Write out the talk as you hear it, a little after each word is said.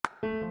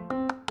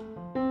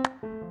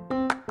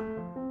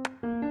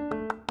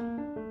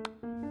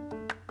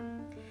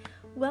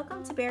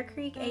Welcome to Bear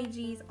Creek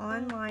AG's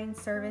online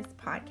service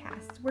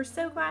podcast. We're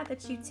so glad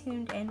that you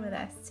tuned in with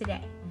us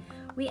today.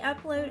 We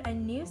upload a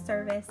new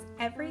service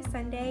every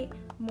Sunday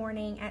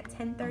morning at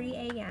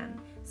 10:30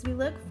 a.m. So we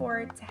look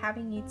forward to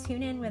having you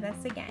tune in with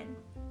us again.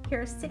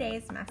 Here's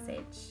today's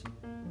message.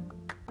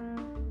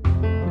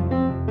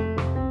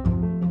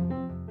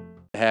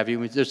 Have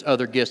you. There's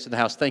other guests in the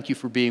house. Thank you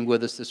for being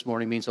with us this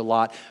morning. It means a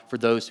lot for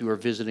those who are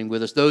visiting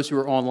with us. Those who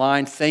are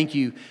online, thank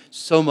you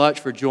so much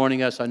for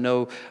joining us. I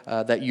know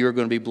that you're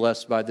going to be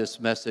blessed by this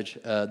message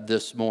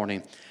this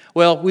morning.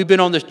 Well, we've been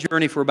on this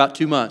journey for about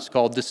 2 months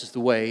called This is the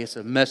Way. It's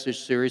a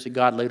message series that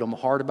God laid on my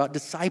heart about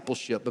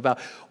discipleship,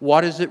 about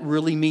what does it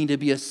really mean to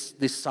be a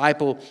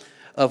disciple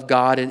of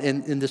God.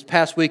 And this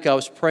past week I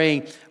was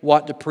praying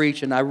what to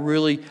preach, and I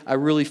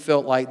really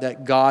felt like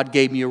that God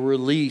gave me a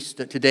release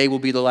that today will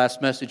be the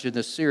last message in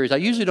this series. I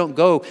usually don't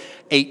go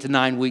 8 to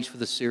 9 weeks for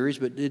the series,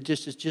 but it's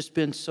just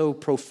been so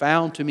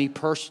profound to me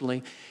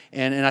personally,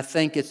 and I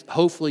think it's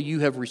hopefully you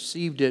have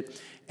received it,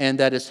 and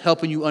that it's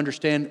helping you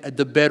understand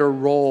the better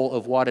role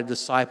of what a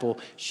disciple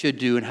should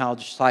do and how a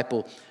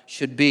disciple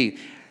should be.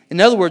 In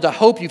other words, I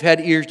hope you've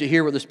had ears to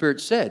hear what the Spirit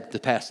said the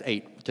past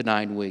 8 to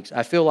 9 weeks.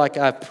 I feel like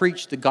I've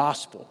preached the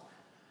gospel.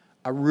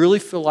 I really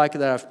feel like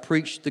that I've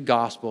preached the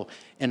gospel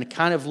and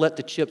kind of let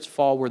the chips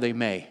fall where they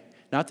may.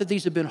 Not that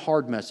these have been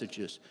hard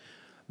messages,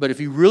 but if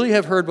you really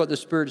have heard what the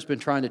Spirit has been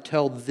trying to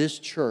tell this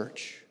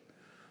church,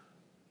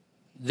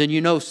 then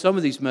you know some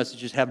of these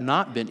messages have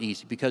not been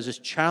easy because it's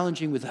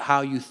challenging with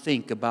how you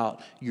think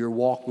about your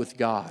walk with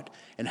God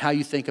and how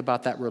you think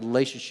about that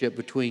relationship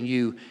between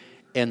you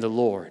and the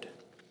Lord.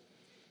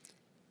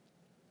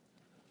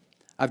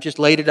 I've just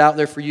laid it out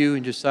there for you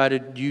and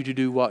decided you to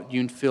do what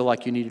you feel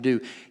like you need to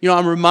do. You know,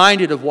 I'm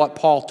reminded of what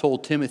Paul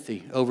told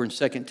Timothy over in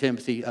 2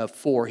 Timothy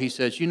 4. He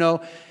says, you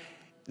know,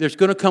 there's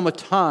going to come a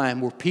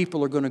time where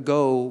people are going to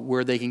go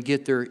where they can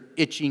get their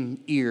itching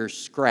ears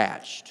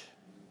scratched.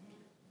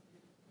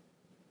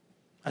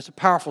 That's a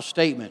powerful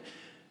statement.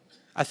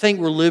 I think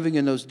we're living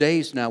in those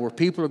days now where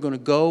people are going to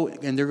go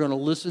and they're going to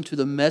listen to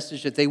the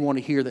message that they want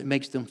to hear that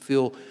makes them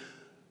feel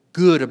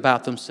good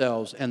about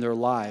themselves and their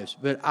lives.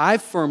 But I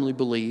firmly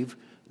believe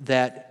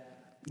that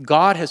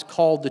God has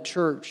called the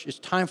church. It's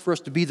time for us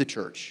to be the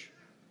church.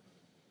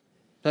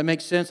 Does that make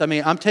sense? I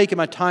mean, I'm taking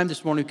my time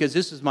this morning because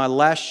this is my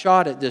last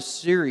shot at this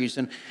series,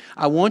 and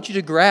I want you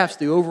to grasp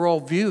the overall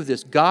view of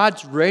this.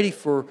 God's ready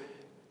for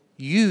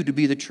you to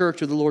be the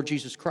church of the Lord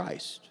Jesus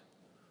Christ.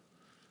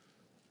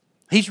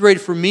 He's ready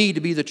for me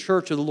to be the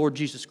church of the Lord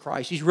Jesus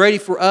Christ. He's ready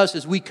for us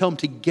as we come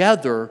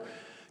together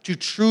to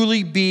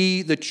truly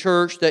be the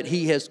church that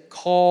He has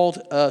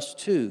called us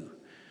to.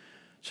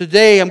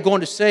 Today, I'm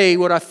going to say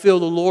what I feel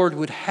the Lord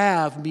would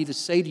have me to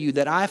say to you,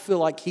 that I feel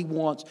like He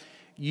wants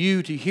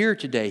you to hear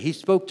today. He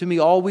spoke to me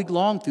all week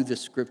long through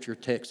this scripture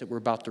text that we're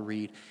about to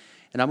read.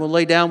 And I'm going to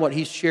lay down what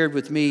He's shared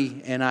with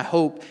me, and I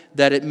hope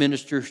that it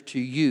ministers to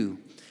you.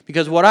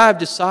 Because what I've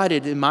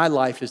decided in my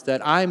life is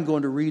that I'm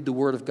going to read the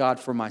Word of God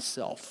for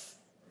myself.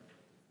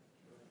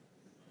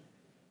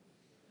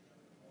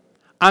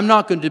 I'm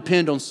not going to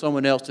depend on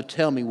someone else to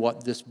tell me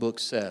what this book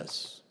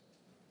says.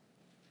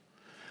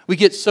 We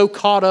get so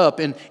caught up,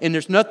 and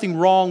there's nothing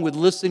wrong with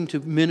listening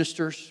to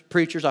ministers,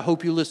 preachers. I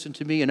hope you listen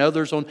to me and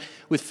others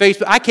with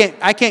Facebook. I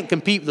can't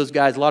compete with those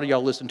guys. A lot of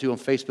y'all listen to on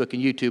Facebook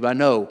and YouTube. I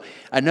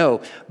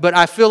know. But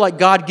I feel like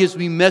God gives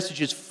me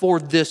messages for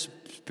this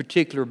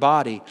particular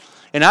body.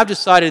 And I've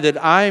decided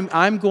that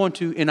I'm going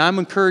to, and I'm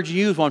encouraging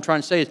you, is what I'm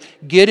trying to say, is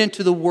get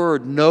into the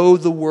Word, know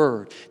the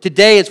Word.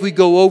 Today, as we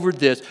go over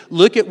this,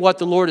 look at what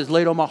the Lord has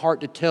laid on my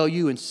heart to tell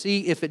you and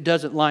see if it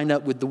doesn't line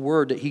up with the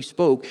Word that He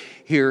spoke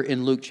here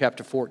in Luke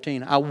chapter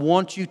 14. I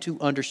want you to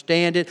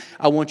understand it.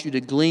 I want you to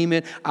glean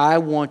it. I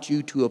want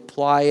you to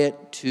apply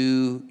it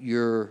to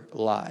your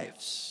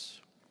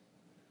lives.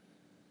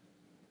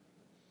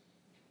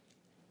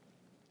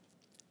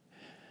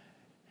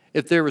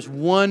 If there was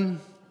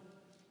one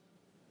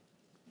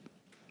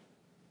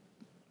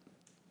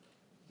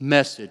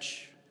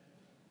message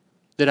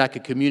that I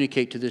could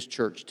communicate to this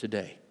church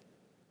today,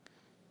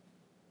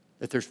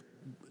 that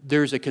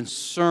there's a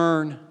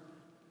concern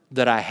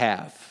that I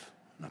have.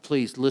 Now,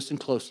 please listen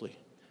closely.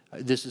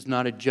 This is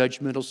not a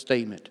judgmental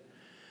statement.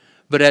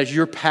 But as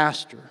your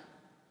pastor,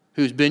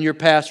 who's been your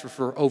pastor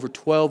for over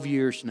 12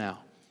 years now,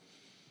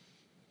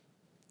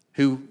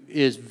 who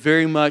is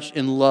very much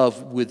in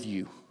love with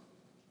you,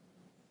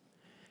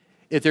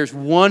 if there's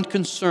one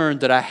concern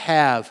that I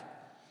have,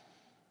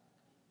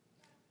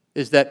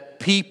 is that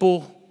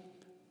people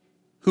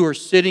who are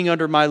sitting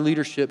under my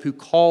leadership, who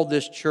call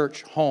this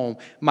church home,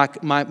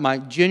 my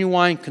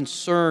genuine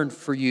concern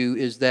for you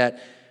is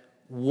that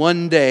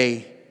one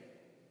day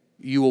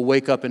you will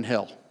wake up in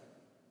hell.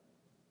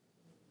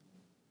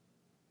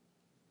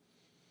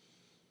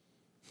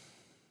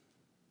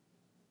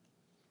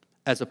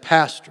 As a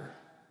pastor,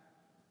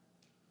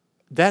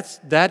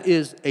 that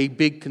is a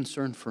big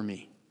concern for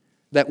me.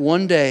 That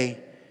one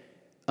day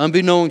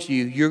unbeknownst to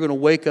you, you're going to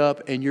wake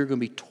up and you're going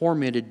to be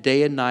tormented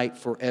day and night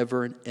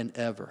forever and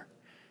ever.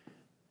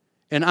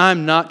 And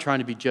I'm not trying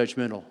to be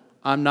judgmental.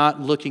 I'm not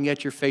looking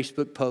at your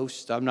Facebook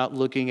posts. I'm not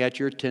looking at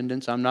your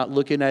attendance. I'm not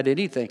looking at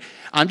anything.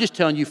 I'm just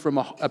telling you from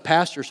a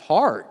pastor's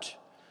heart.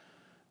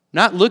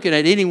 Not looking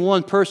at any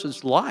one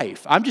person's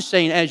life. I'm just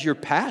saying as your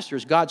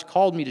pastors, God's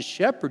called me to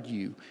shepherd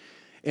you.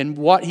 And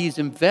what He's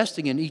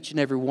investing in each and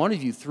every one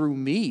of you through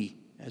me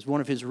as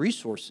one of His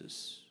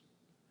resources.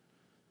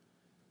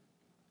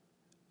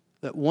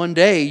 That one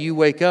day you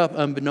wake up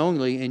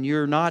unbeknowingly and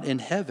you're not in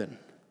heaven.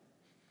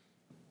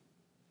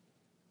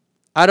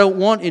 I don't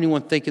want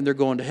anyone thinking they're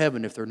going to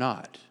heaven if they're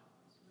not.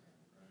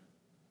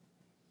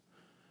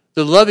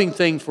 The loving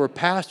thing for a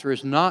pastor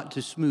is not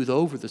to smooth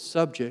over the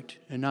subject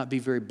and not be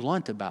very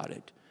blunt about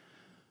it,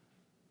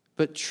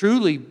 but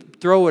truly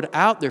throw it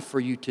out there for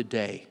you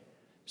today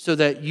so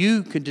that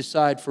you can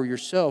decide for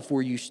yourself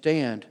where you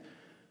stand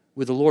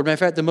with the Lord. Matter of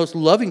fact, the most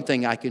loving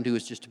thing I can do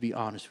is just to be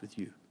honest with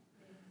you.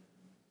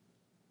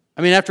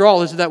 I mean, after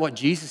all, isn't that what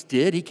Jesus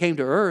did? He came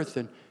to earth,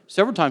 and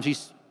several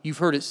times you've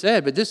heard it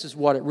said, but this is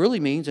what it really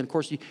means. And of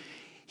course,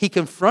 he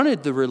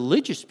confronted the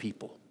religious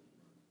people.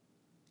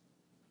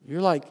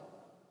 You're like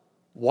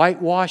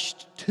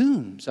whitewashed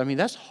tombs. I mean,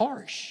 that's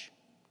harsh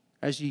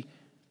as he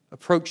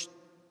approached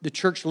the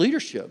church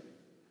leadership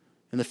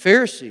and the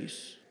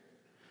Pharisees.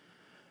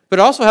 But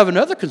I also have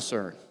another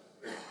concern.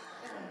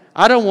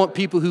 I don't want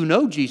people who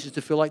know Jesus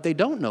to feel like they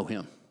don't know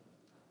Him.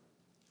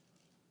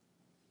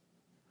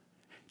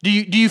 Do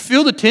you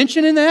feel the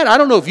tension in that? I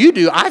don't know if you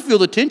do. I feel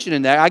the tension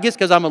in that, I guess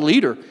because I'm a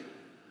leader.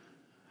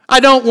 I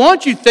don't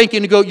want you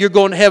thinking you're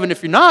going to heaven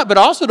if you're not, but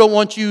I also don't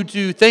want you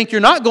to think you're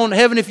not going to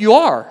heaven if you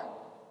are.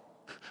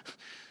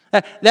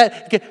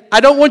 I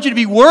don't want you to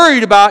be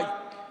worried about,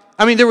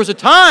 there was a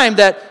time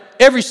that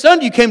every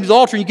Sunday you came to the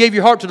altar and you gave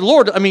your heart to the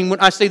Lord. When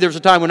I say there was a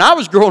time when I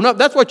was growing up,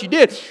 that's what you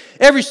did.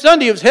 Every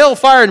Sunday it was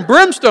hellfire and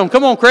brimstone.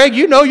 Come on, Craig,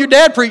 you know your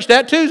dad preached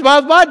that too. It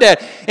was my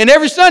dad. And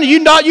every Sunday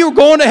you thought you were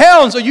going to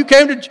hell, and so you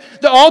came to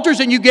the altars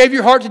and you gave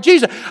your heart to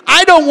Jesus.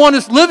 I don't want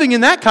us living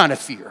in that kind of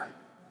fear.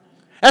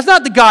 That's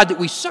not the God that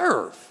we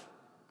serve.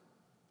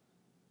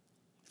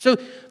 So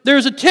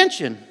there's a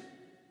tension.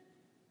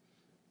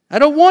 I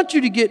don't want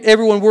you to get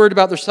everyone worried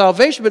about their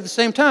salvation, but at the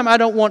same time, I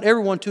don't want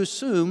everyone to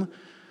assume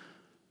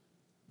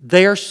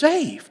they are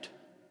saved.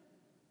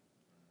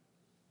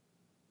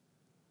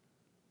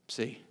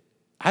 See,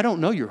 I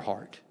don't know your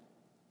heart.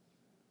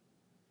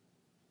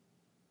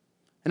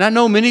 And I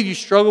know many of you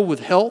struggle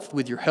with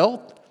your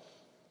health,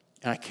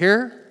 and I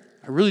care.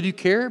 I really do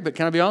care, but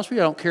can I be honest with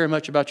you? I don't care as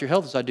much about your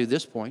health as I do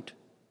this point.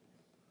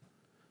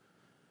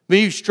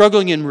 Many of you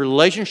struggling in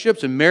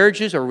relationships and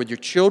marriages or with your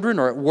children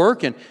or at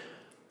work, and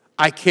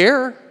I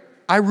care.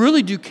 I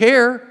really do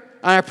care,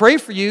 and I pray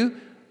for you,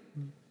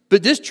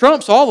 but this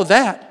trumps all of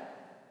that.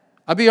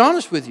 I'll be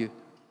honest with you.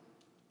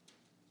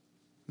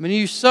 Many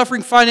of you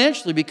suffering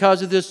financially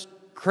because of this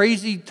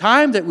crazy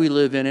time that we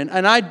live in,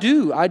 and I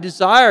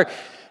desire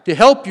to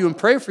help you and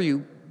pray for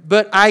you,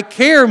 but I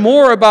care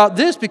more about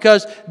this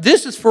because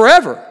this is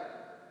forever.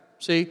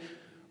 See?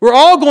 We're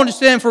all going to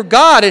stand for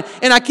God.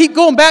 And I keep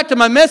going back to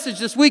my message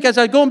this week as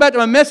I was going back to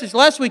my message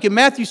last week in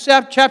Matthew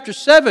chapter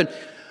 7,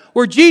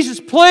 where Jesus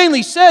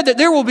plainly said that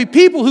there will be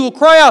people who will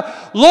cry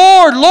out,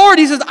 Lord, Lord.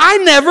 He says, I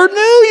never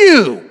knew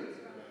you.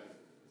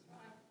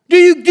 Do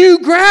you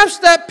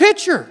grasp that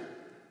picture?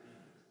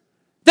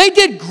 They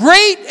did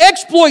great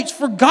exploits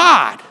for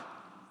God.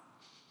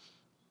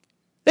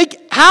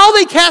 How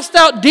they cast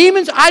out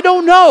demons, I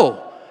don't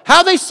know.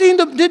 How they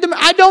did them,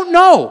 I don't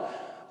know.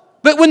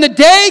 But when the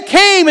day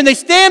came and they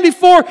stand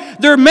before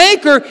their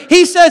Maker,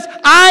 He says,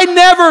 I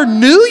never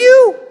knew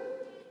you?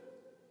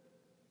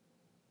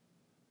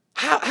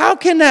 How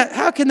can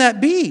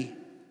that be?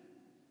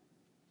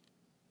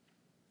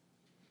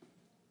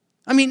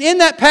 In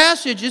that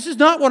passage, this is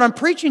not what I'm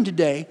preaching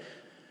today,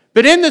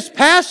 but in this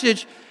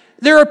passage,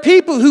 there are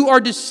people who are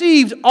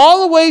deceived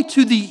all the way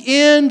to the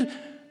end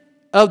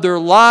of their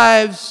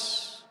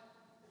lives,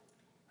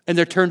 and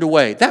they're turned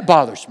away. That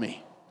bothers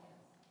me.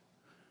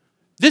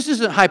 This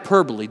isn't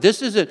hyperbole.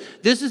 This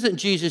isn't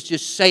Jesus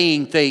just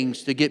saying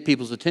things to get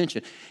people's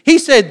attention. He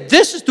said,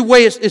 this is the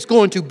way it's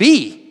going to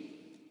be.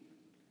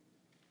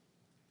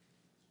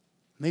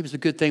 Maybe it's a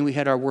good thing we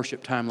had our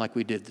worship time like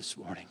we did this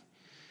morning.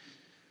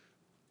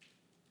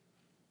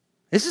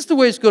 This is the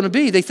way it's going to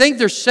be. They think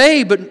they're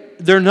saved, but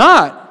they're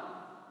not.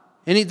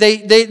 And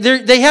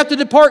they have to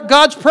depart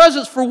God's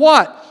presence for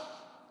what?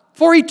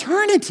 For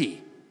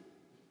eternity.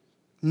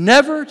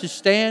 Never to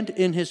stand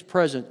in His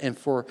presence and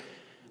for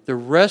the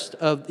rest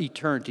of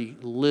eternity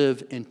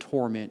live in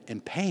torment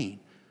and pain.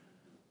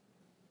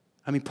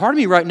 Part of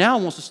me right now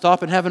wants to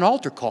stop and have an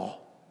altar call.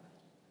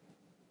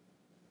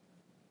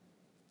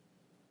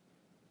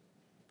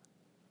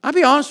 I'll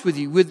be honest with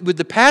you, with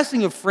the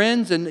passing of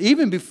friends and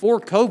even before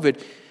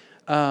COVID,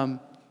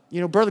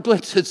 Brother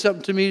Glenn said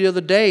something to me the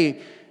other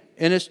day,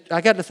 and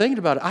I got to thinking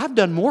about it. I've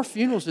done more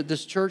funerals at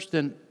this church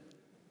than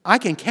I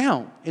can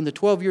count in the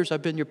 12 years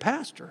I've been your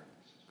pastor.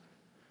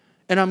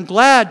 And I'm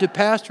glad to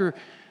pastor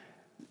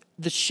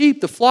the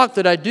sheep, the flock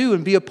that I do,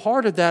 and be a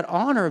part of that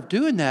honor of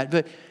doing that.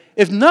 But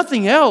if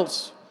nothing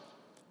else,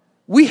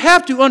 we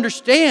have to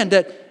understand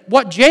that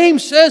what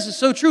James says is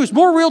so true. It's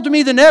more real to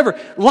me than ever.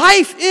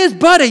 Life is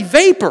but a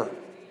vapor.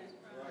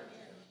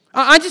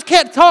 I just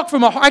can't talk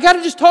from a heart. I got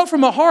to just talk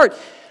from a heart.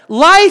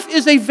 Life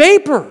is a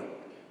vapor.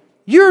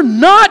 You're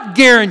not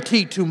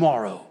guaranteed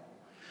tomorrow.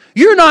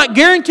 You're not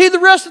guaranteed the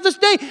rest of this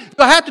day.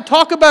 I have to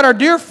talk about our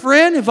dear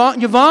friend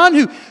Yvonne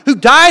who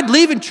died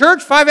leaving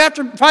church 5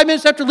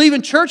 minutes after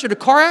leaving church in a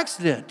car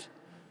accident.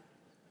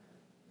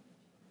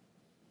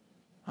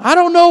 I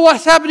don't know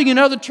what's happening in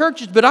other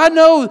churches, but I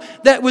know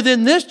that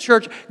within this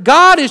church,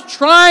 God is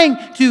trying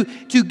to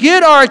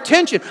get our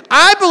attention.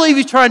 I believe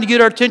He's trying to get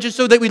our attention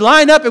so that we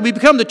line up and we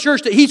become the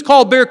church that He's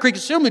called Bear Creek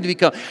Assembly to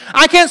become.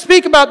 I can't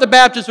speak about the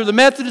Baptists or the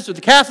Methodists or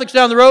the Catholics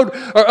down the road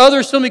or other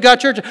Assembly of God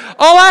churches.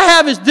 All I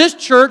have is this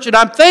church, and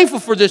I'm thankful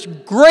for this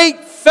great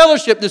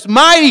fellowship, this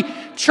mighty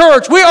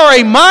church. We are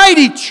a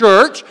mighty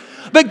church.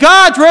 But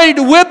God's ready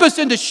to whip us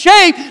into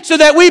shape so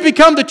that we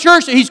become the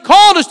church that He's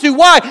called us to.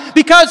 Why?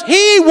 Because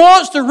He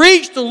wants to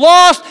reach the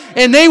lost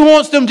and He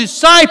wants them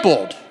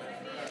discipled.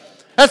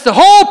 That's the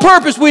whole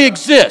purpose we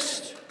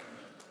exist.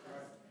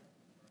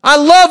 I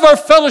love our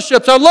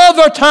fellowships. I love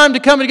our time to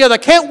come together. I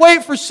can't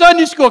wait for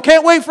Sunday school. I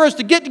can't wait for us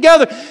to get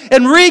together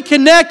and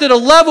reconnect at a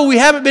level we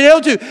haven't been able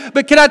to.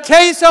 But can I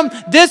tell you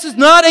something? This is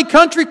not a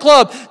country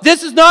club.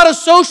 This is not a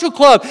social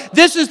club.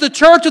 This is the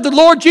church of the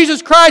Lord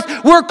Jesus Christ.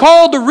 We're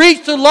called to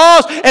reach the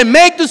lost and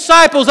make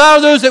disciples out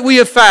of those that we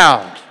have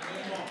found.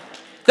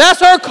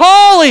 That's our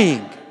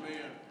calling.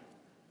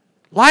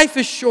 Life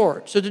is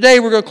short. So today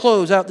we're going to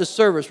close out this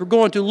service. We're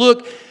going to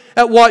look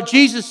at what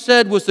Jesus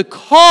said was the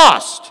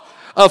cost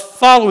of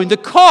following. The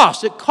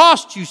cost. It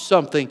costs you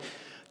something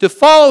to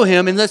follow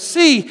Him. And let's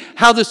see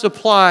how this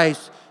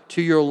applies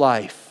to your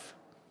life.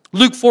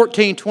 Luke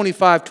 14,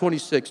 25,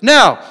 26.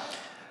 Now,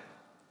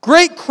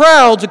 great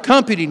crowds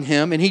accompanied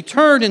Him, and He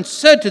turned and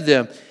said to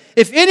them,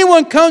 if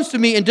anyone comes to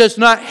me and does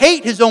not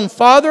hate his own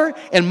father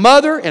and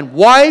mother and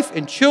wife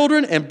and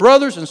children and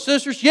brothers and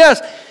sisters, yes,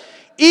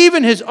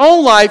 even his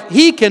own life,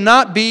 he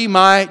cannot be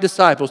my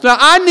disciples. Now,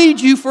 I need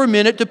you for a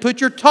minute to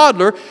put your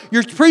toddler,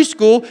 your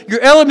preschool,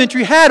 your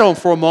elementary hat on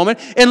for a moment,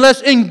 and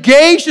let's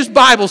engage this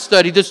Bible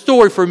study, this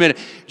story for a minute.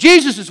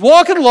 Jesus is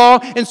walking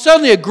along, and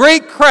suddenly a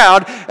great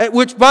crowd,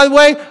 which, by the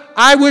way,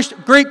 I wish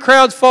great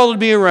crowds followed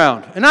me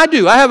around. And I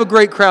do. I have a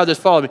great crowd that's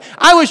followed me.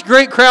 I wish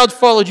great crowds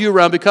followed you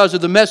around because of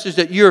the message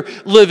that you're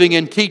living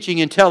and teaching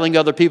and telling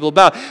other people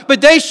about.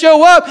 But they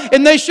show up,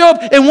 and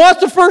what's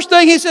the first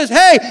thing He says?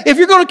 Hey, if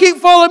you're going to keep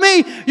following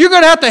me, you're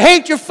going to have to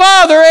hate your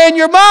father and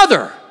your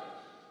mother.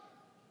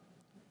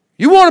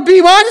 You want to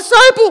be my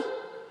disciple?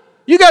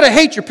 You got to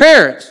hate your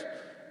parents.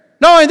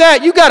 Not only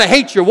that, you got to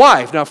hate your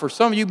wife. Now, for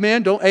some of you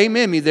men, don't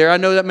amen me there. I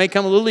know that may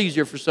come a little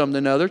easier for some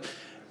than others.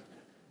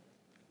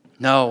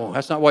 No,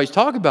 that's not what He's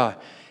talking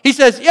about. He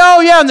says, oh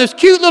yeah, and those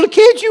cute little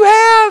kids you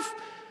have,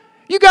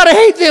 you got to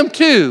hate them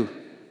too.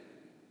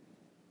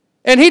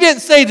 And He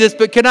didn't say this,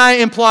 but can I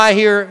imply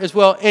here as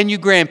well, and you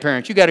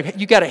grandparents, you got to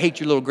hate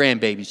your little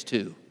grandbabies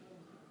too.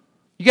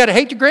 You got to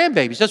hate your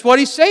grandbabies. That's what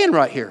He's saying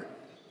right here.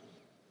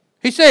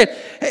 He said,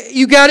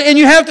 you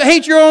have to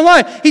hate your own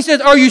life. He says,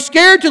 are you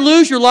scared to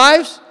lose your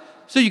lives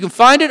so you can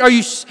find it? Are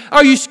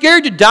you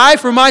scared to die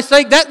for my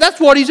sake? That's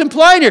what He's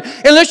implying here.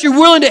 Unless you're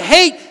willing to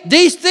hate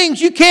these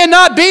things, you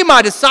cannot be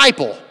my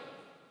disciple.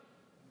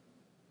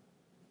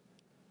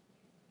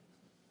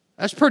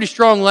 That's pretty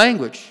strong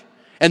language.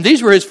 And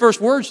these were His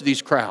first words to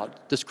this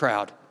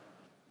crowd.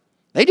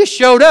 They just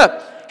showed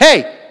up.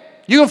 Hey,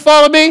 you going to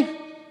follow me?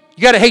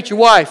 You got to hate your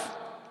wife.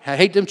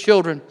 Hate them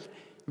children.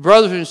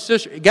 Brothers and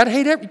sisters. You got to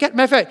hate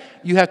matter of fact,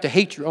 you have to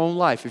hate your own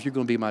life if you're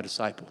going to be my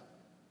disciple.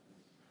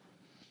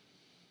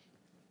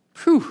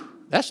 Whew,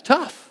 that's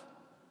tough.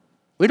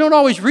 We don't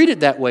always read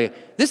it that way.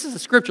 This is a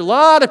scripture a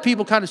lot of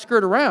people kind of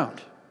skirt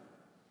around.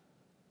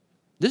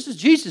 This is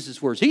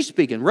Jesus' words. He's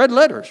speaking, red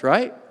letters,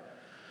 right?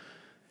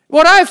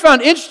 What I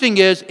found interesting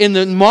is in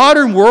the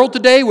modern world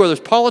today, where there's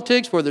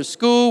politics, where there's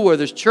school, where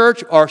there's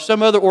church, or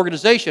some other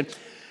organization,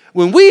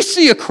 when we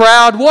see a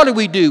crowd, what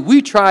do?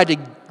 We try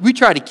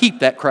to keep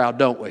that crowd,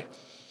 don't we?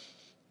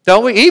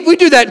 Don't we? We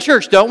do that in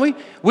church, don't we?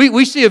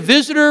 We see a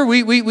visitor,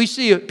 we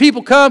see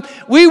people come.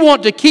 We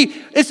want to keep.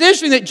 It's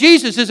interesting that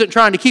Jesus isn't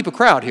trying to keep a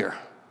crowd here.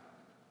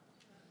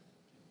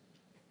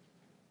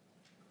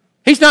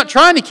 He's not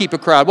trying to keep a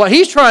crowd. What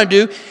He's trying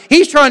to do,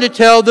 He's trying to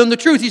tell them the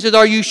truth. He says,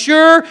 are you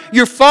sure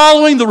you're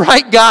following the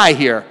right guy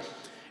here?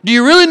 Do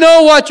you really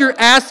know what you're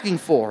asking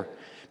for?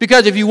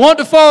 Because if you want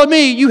to follow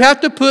me, you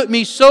have to put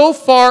me so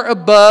far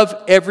above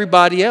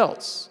everybody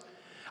else.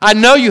 I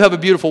know you have a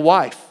beautiful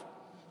wife.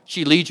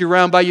 She leads you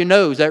around by your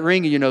nose, that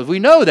ring in your nose. We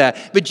know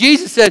that. But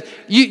Jesus said,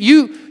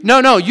 you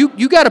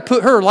got to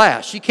put her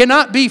last. She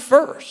cannot be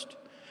first.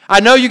 I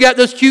know you got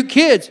those cute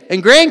kids,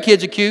 and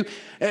grandkids are cute,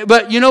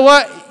 but you know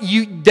what?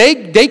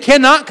 They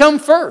cannot come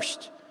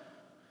first.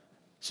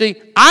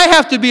 See, I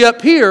have to be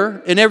up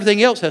here, and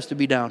everything else has to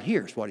be down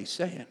here, is what He's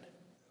saying.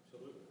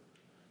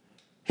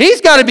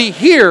 He's got to be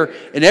here,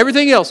 and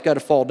everything else got to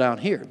fall down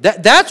here.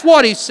 That's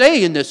what he's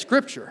saying in this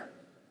scripture.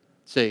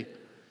 See?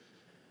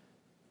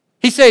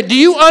 He said, do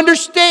you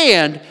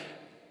understand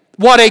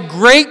what a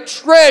great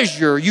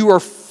treasure you are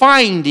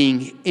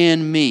finding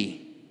in me?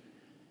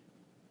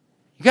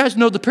 You guys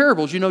know the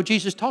parables, you know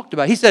Jesus talked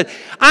about. He said,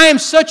 I am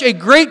such a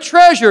great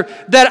treasure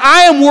that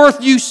I am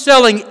worth you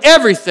selling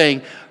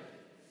everything.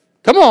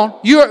 Come on,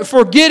 you are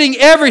forbidding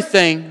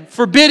everything,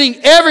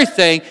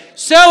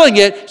 selling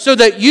it so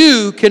that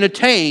you can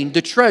attain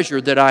the treasure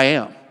that I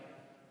am.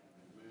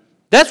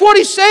 That's what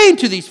he's saying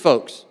to these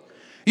folks.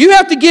 You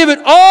have to give it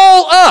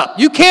all up.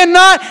 You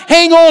cannot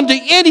hang on to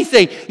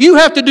anything. You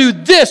have to do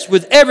this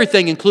with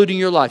everything, including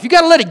your life. You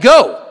got to let it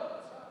go.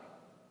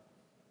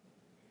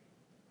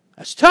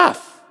 That's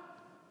tough.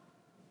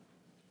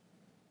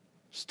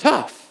 It's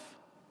tough.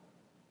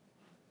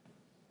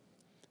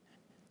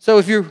 So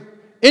if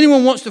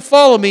anyone wants to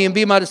follow me and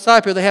be my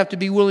disciple, they have to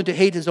be willing to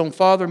hate his own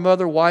father,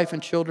 mother, wife,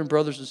 and children,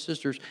 brothers and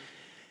sisters,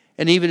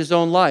 and even his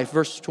own life.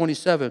 Verse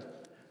 27.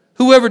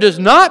 Whoever does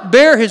not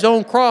bear his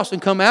own cross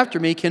and come after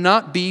me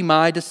cannot be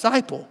my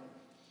disciple.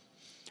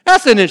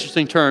 That's an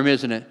interesting term,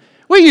 isn't it?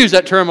 We use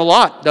that term a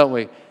lot, don't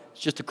we?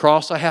 It's just a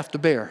cross I have to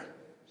bear.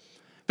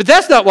 But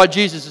that's not what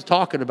Jesus is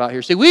talking about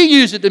here. See, we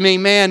use it to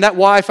mean, man, that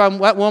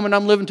woman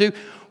I'm living to,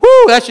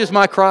 whoo, that's just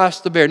my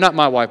cross to bear. Not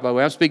my wife, by the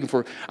way. I'm speaking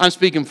for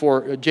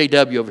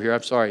JW over here.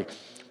 I'm sorry.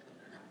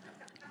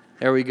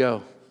 There we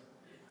go.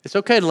 It's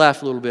okay to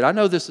laugh a little bit. I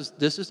know this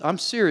is. I'm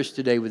serious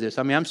today with this.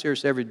 I mean, I'm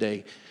serious every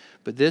day,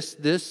 but this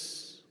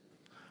is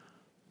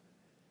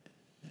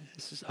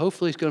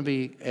hopefully it's going to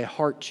be a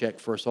heart check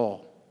for us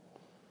all.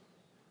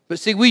 But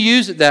see, we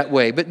use it that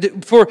way.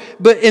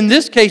 But in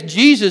this case,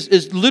 Jesus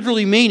is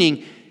literally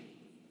meaning,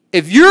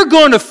 if you're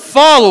going to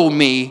follow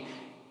me,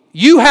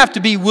 you have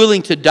to be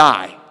willing to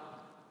die.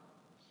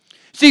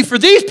 See, for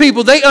these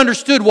people, they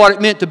understood what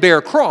it meant to bear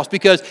a cross,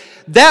 because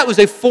that was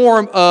a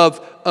form of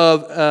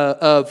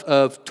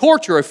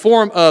torture, a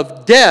form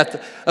of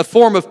death, a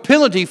form of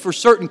penalty for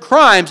certain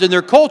crimes in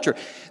their culture.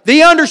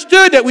 They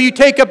understood that when you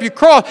take up your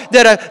cross,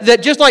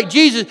 that just like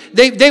Jesus,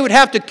 they would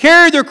have to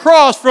carry their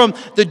cross from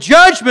the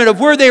judgment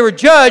of where they were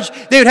judged.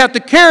 They would have to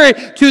carry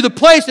it to the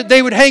place that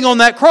they would hang on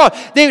that cross.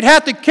 They would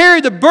have to carry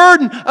the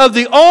burden of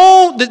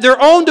their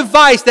own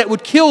device that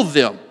would kill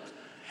them.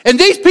 And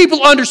these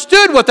people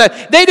understood what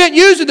that. They didn't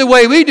use it the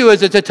way we do,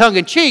 as it's a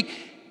tongue-in-cheek.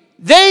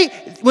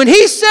 When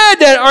he said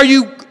that, are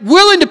you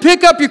willing to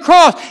pick up your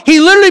cross? He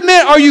literally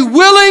meant, are you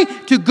willing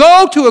to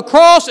go to a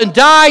cross and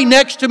die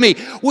next to me?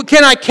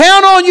 Can I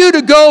count on you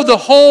to go the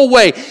whole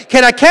way?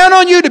 Can I count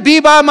on you to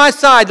be by my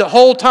side the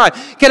whole time?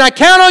 Can I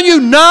count on you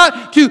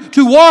not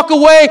to walk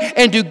away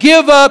and to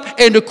give up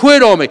and to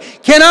quit on me?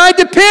 Can I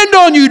depend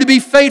on you to be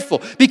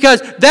faithful?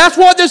 Because that's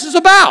what this is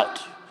about.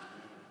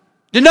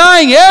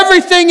 Denying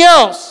everything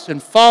else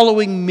and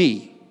following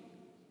me.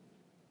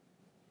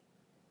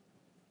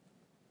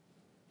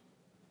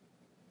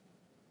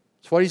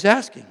 That's what he's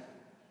asking.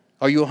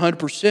 Are you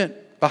 100%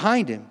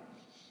 behind him?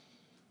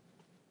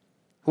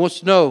 He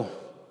wants to know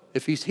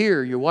if he's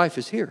here, your wife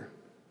is here.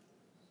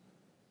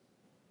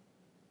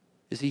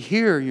 Is he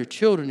here, your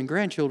children and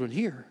grandchildren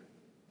here?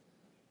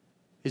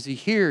 Is he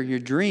here, your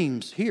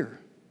dreams here?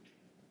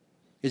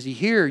 Is he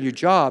here, your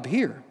job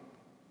here?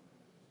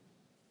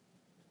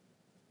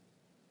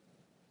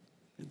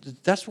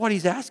 That's what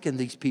he's asking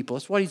these people.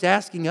 That's what he's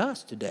asking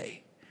us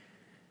today.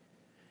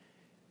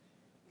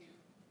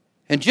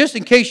 And just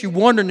in case you're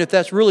wondering if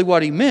that's really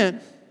what he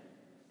meant,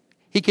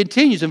 he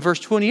continues in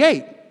verse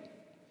 28.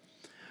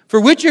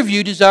 For which of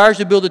you desires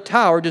to build a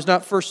tower does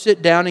not first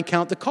sit down and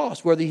count the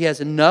cost, whether he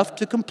has enough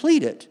to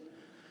complete it?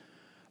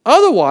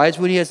 Otherwise,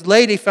 when he has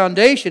laid a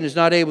foundation and is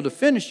not able to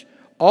finish,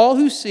 all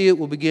who see it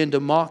will begin to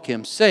mock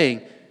him,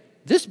 saying,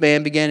 this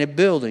man began to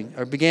build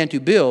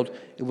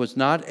and was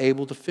not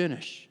able to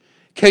finish.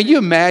 Can you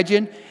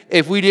imagine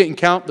if we didn't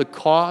count the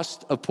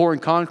cost of pouring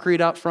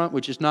concrete out front,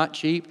 which is not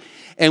cheap,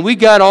 and we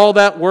got all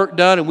that work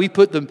done and we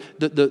put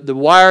the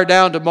wire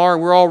down tomorrow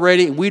and we're all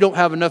ready and we don't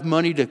have enough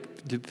money to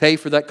pay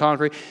for that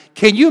concrete?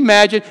 Can you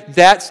imagine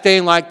that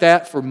staying like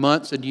that for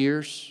months and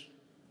years?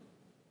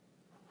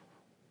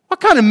 What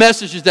kind of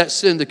message does that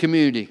send the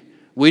community?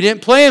 We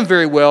didn't plan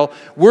very well.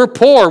 We're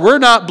poor. We're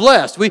not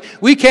blessed.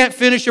 We can't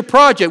finish a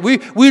project.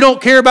 We don't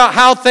care about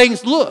how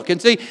things look.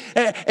 And see,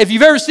 if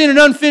you've ever seen an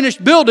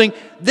unfinished building,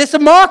 that's a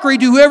mockery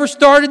to whoever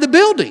started the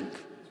building.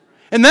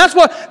 And that's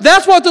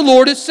what the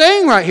Lord is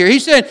saying right here. He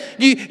said,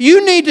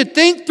 you need to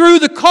think through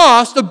the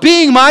cost of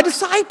being my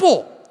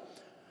disciple.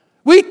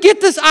 We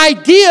get this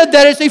idea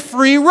that it's a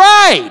free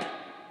ride.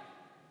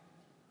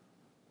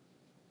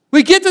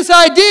 We get this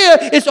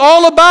idea it's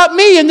all about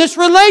me in this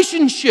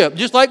relationship,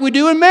 just like we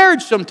do in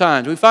marriage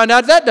sometimes. We find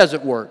out that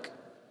doesn't work.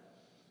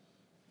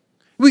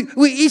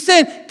 He's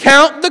saying,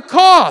 count the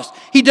cost.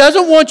 He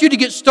doesn't want you to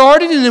get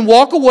started and then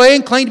walk away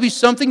and claim to be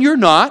something you're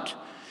not,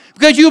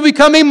 because you'll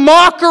become a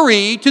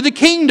mockery to the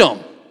kingdom.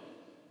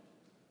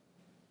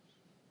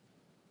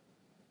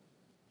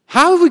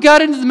 How have we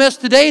got into the mess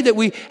today that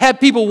we have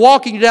people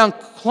walking down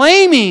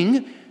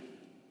claiming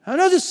I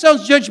know this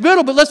sounds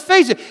judgmental, but let's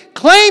face it,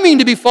 claiming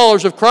to be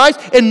followers of Christ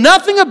and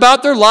nothing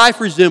about their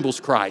life resembles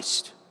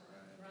Christ.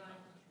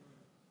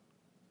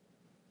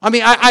 I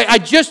mean, I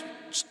just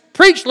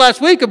preached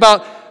last week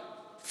about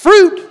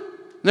fruit.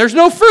 There's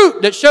no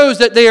fruit that shows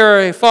that they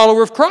are a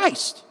follower of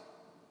Christ.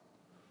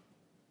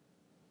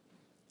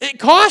 It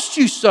costs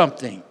you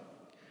something.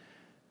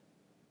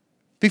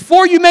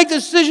 Before you make the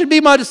decision to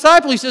be my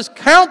disciple, he says,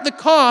 count the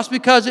cost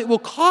because it will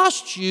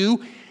cost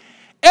you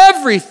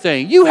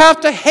everything. You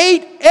have to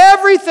hate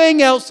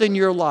everything else in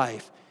your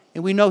life.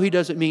 And we know he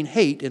doesn't mean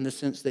hate in the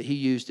sense that he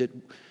used it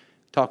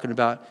talking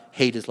about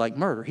hate is like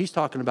murder. He's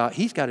talking about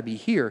he's got to be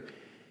here.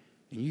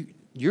 And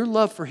your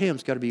love for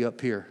him's got to be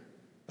up here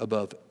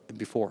above and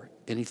before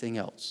anything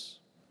else,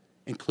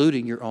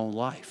 including your own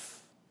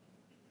life.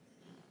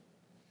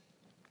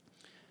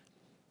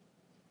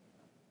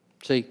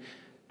 See,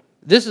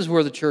 this is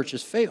where the church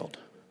has failed.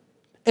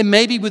 And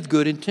maybe with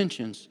good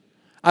intentions.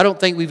 I don't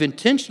think we've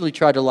intentionally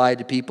tried to lie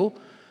to people,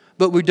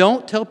 but we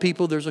don't tell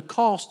people there's a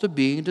cost to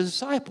being a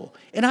disciple.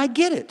 And I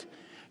get it.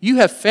 You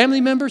have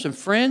family members and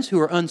friends who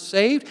are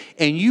unsaved,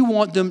 and you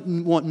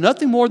want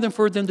nothing more than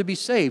for them to be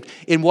saved.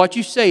 And what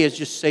you say is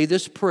just say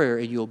this prayer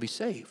and you'll be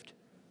saved.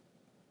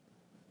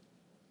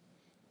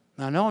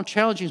 Now, I know I'm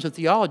challenging some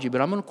theology,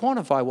 but I'm going to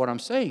quantify what I'm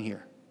saying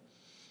here.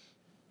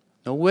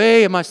 No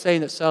way am I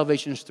saying that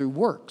salvation is through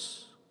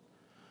works.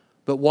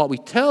 But what we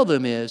tell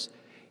them is,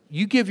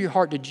 you give your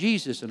heart to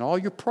Jesus and all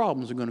your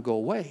problems are going to go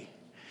away.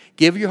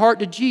 Give your heart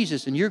to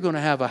Jesus and you're going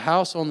to have a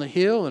house on the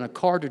hill and a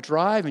car to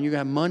drive and you're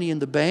going to have money in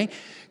the bank.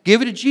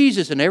 Give it to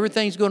Jesus and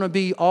everything's going to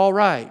be all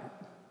right.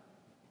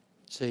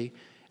 See?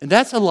 And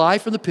that's a lie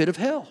from the pit of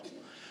hell.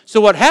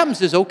 So what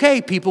happens is,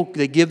 okay, people,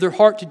 they give their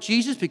heart to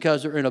Jesus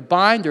because they're in a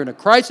bind, they're in a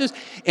crisis,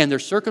 and their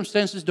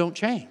circumstances don't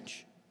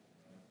change.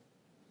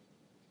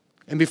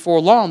 And before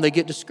long, they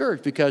get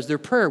discouraged because their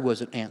prayer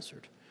wasn't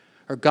answered.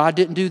 Or God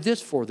didn't do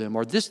this for them.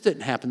 Or this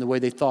didn't happen the way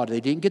they thought. They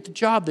didn't get the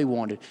job they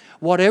wanted.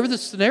 Whatever the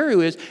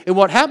scenario is. And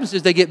what happens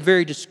is they get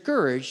very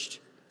discouraged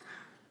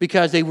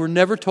because they were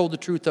never told the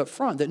truth up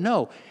front. That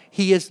no,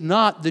 he is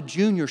not the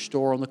junior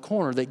store on the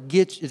corner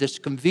that's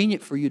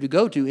convenient for you to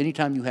go to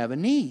anytime you have a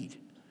need.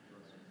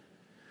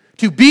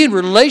 To be in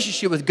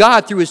relationship with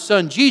God through His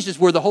Son Jesus,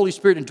 where the Holy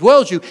Spirit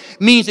indwells you,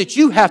 means that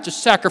you have to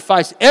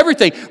sacrifice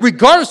everything,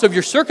 regardless of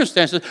your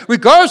circumstances,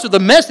 regardless of the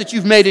mess that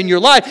you've made in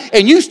your life,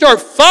 and you start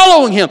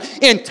following Him.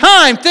 In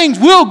time, things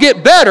will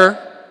get better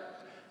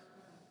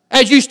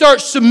as you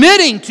start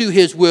submitting to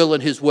His will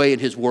and His way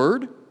and His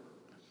word.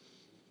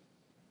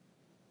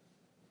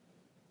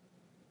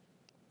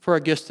 For our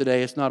guest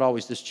today, it's not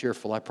always this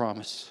cheerful, I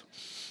promise.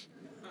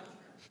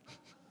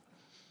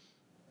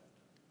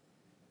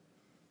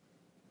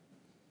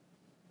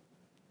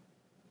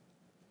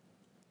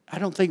 I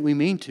don't think we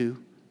mean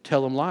to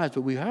tell them lies,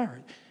 but we are.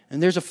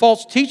 And there's a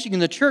false teaching in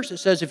the church that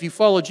says if you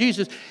follow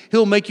Jesus,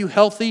 He'll make you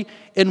healthy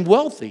and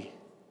wealthy.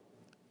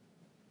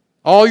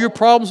 All your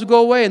problems will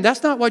go away. And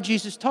that's not what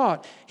Jesus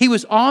taught. He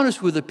was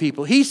honest with the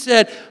people. He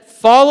said,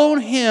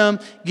 following Him,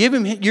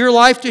 giving your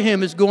life to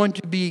Him is going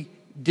to be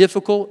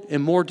difficult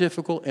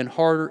and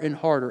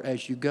harder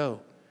as you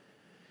go.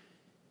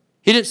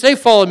 He didn't say,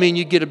 follow me and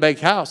you get a big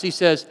house. He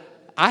says,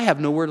 I have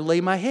nowhere to lay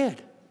my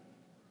head.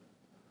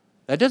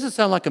 That doesn't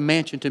sound like a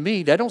mansion to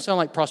me. That don't sound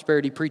like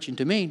prosperity preaching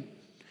to me.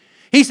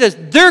 He says,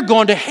 they're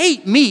going to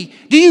hate me.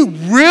 Do you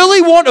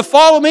really want to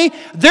follow me?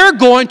 They're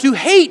going to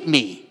hate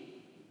me.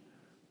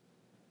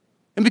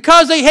 And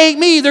because they hate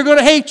me, they're going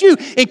to hate you.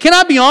 And can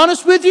I be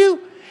honest with you?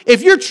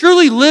 If you're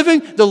truly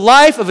living the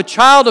life of a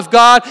child of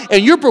God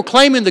and you're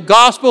proclaiming the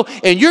gospel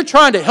and you're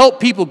trying to help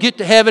people get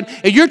to heaven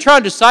and you're trying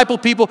to disciple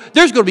people,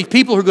 there's going to be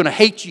people who are going to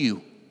hate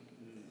you.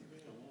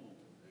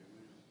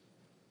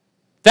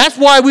 That's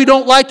why we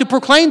don't like to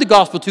proclaim the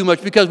gospel too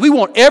much, because we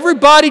want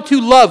everybody to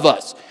love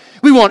us.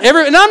 And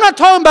I'm not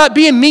talking about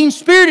being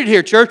mean-spirited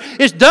here, church.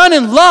 It's done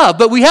in love,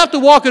 but we have to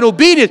walk in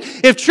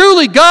obedience. If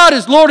truly God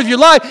is Lord of your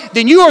life,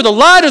 then you are the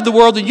light of the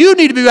world, and you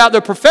need to be out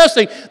there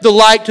professing the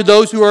light to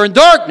those who are in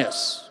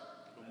darkness.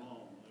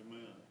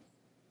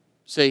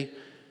 See?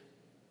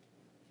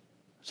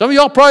 Some of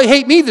y'all probably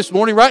hate me this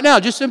morning right now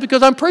just simply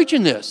because I'm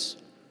preaching this,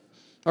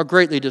 or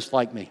greatly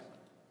dislike me.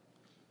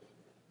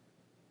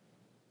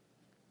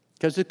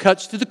 Because it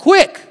cuts to the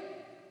quick.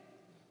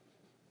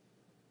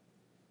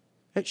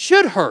 It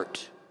should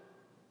hurt.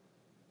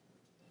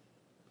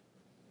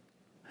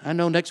 I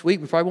know next week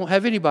we probably won't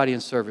have anybody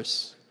in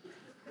service.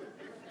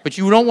 But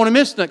you don't want to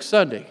miss next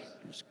Sunday.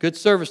 It's good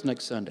service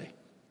next Sunday.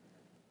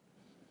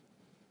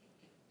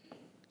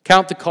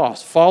 Count the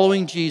cost.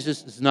 Following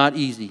Jesus is not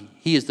easy.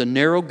 He is the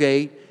narrow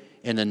gate,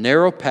 and the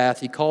narrow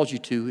path He calls you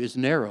to is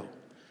narrow.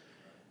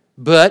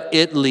 But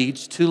it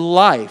leads to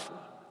life.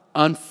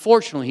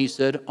 Unfortunately, He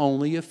said,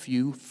 only a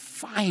few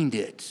find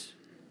it.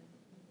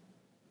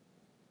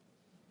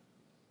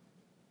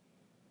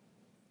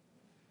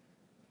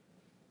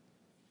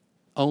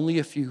 Only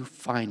a few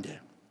find it.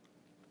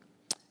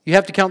 You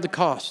have to count the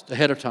cost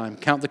ahead of time.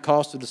 Count the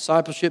cost of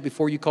discipleship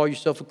before you call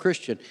yourself a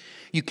Christian.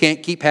 You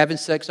can't keep having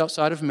sex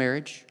outside of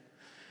marriage.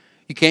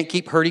 You can't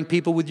keep hurting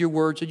people with your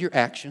words and your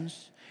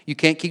actions. You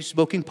can't keep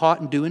smoking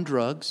pot and doing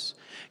drugs.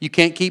 You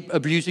can't keep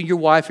abusing your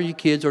wife or your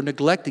kids or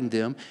neglecting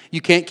them.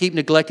 You can't keep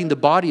neglecting the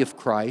body of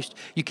Christ.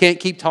 You can't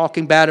keep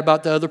talking bad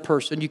about the other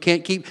person. You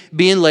can't keep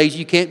being lazy.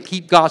 You can't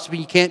keep gossiping.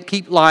 You can't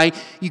keep lying.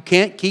 You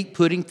can't keep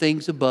putting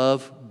things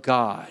above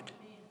God.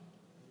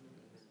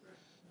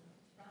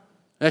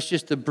 That's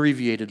just an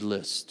abbreviated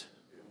list.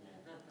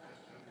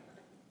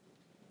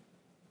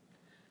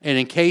 And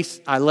in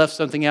case I left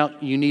something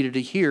out you needed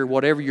to hear,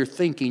 whatever you're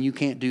thinking, you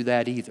can't do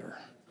that either.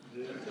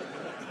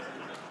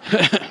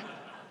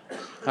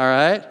 All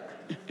right?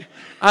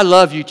 I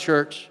love you,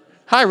 church.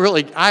 I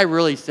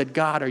really said,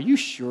 God, are you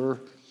sure?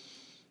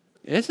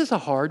 This is a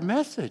hard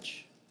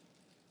message.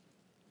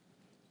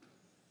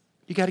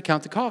 You got to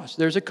count the cost.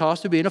 There's a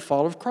cost to being a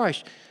follower of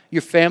Christ.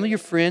 Your family, your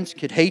friends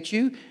could hate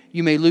you.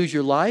 You may lose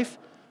your life.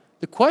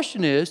 The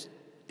question is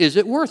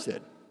it worth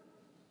it?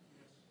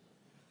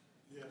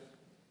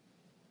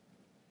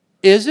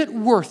 Is it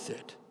worth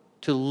it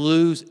to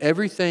lose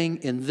everything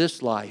in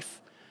this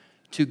life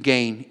to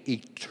gain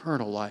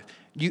eternal life?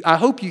 I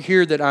hope you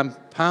hear that I'm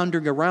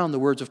pondering around the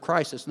words of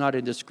Christ. It's not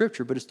in the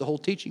scripture, but it's the whole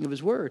teaching of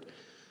his word.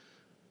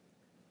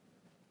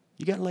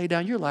 You got to lay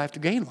down your life to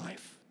gain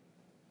life.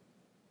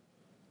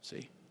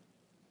 See?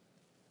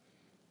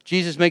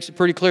 Jesus makes it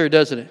pretty clear,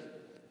 doesn't it?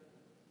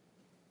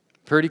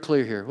 Pretty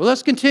clear here. Well,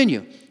 let's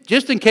continue.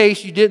 Just in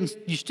case you're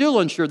still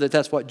unsure that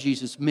that's what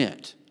Jesus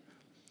meant.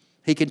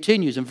 He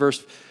continues in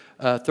verse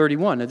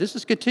 31. Now, this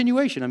is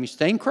continuation. I mean,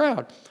 same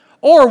crowd.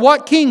 Or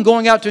what king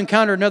going out to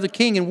encounter another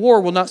king in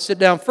war will not sit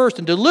down first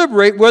and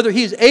deliberate whether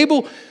he is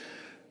able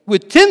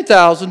with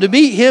 10,000 to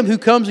meet him who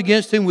comes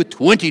against him with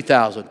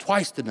 20,000,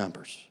 twice the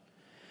numbers?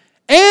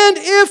 And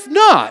if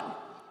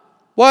not,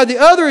 while the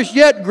other is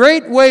yet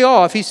great way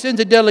off, he sends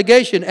a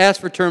delegation,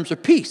 asks for terms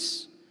of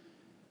peace.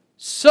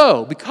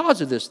 So, because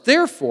of this,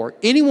 therefore,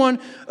 anyone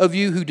of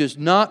you who does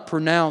not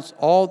renounce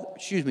all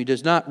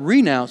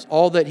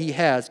that he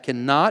has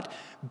cannot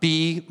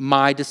be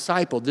my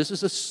disciple. This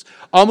is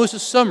almost a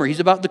summary. He's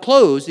about to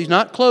close. He's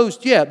not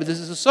closed yet, but this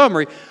is a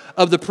summary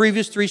of the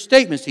previous three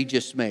statements he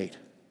just made.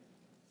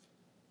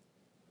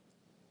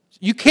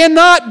 You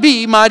cannot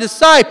be my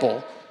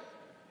disciple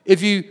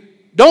if you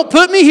don't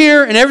put me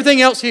here and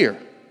everything else here.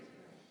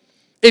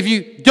 If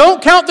you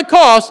don't count the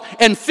cost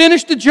and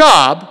finish the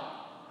job,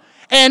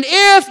 and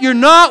if you're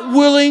not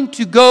willing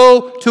to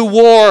go to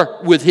war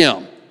with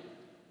him.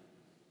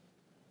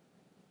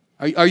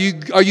 Are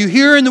you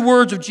hearing the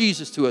words of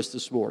Jesus to us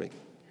this morning?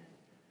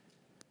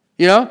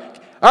 You know?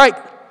 All right.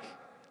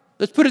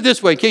 Let's put it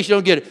this way in case you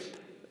don't get it.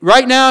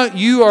 Right now,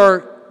 you are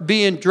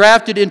being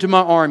drafted into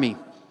my army.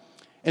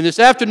 And this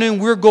afternoon,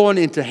 we're going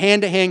into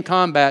hand-to-hand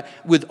combat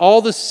with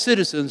all the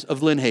citizens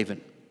of Lynn Haven.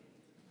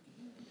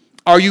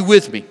 Are you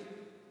with me?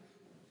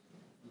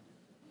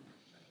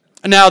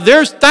 Now,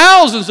 there's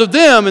thousands of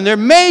them, and there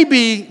may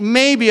be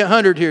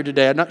 100 here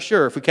today. I'm not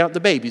sure. If we count the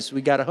babies,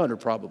 we got 100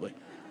 probably.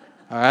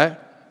 All right?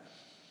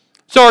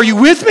 So are you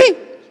with me?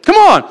 Come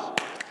on.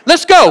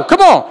 Let's go. Come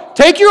on.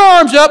 Take your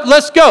arms up.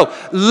 Let's go.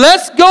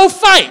 Let's go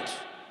fight.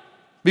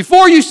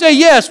 Before you say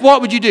yes,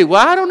 what would you do?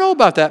 Well, I don't know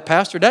about that,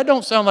 Pastor. That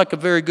don't sound like a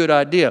very good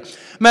idea.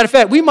 Matter of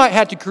fact, we might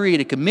have to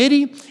create a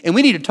committee, and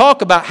we need to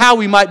talk about how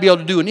we might be able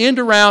to do an end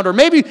around, or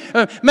maybe,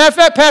 matter of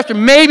fact, Pastor,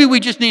 maybe we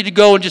just need to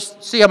go and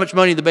just see how much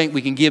money in the bank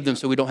we can give them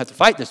so we don't have to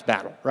fight this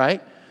battle,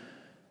 right?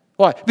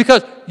 Why?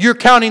 Because you're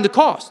counting the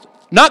cost.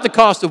 Not the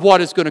cost of what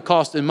it's going to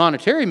cost in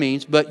monetary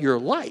means, but your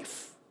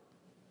life.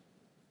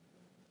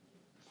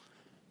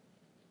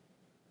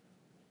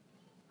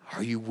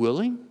 Are you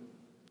willing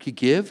to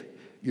give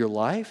your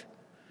life?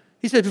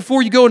 He said,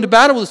 before you go into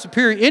battle with a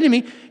superior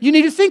enemy, you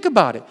need to think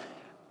about it.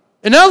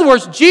 In other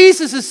words,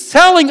 Jesus is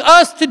telling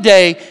us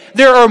today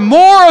there are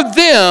more of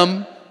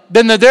them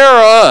than there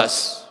are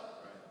us.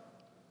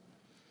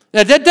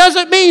 Now, that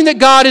doesn't mean that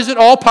God isn't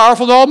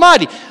all-powerful and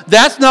almighty.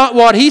 That's not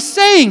what he's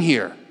saying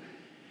here.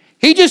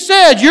 He just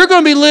said you're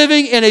going to be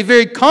living in a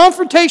very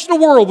confrontational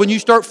world when you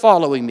start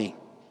following me.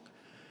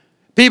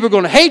 People are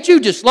going to hate you,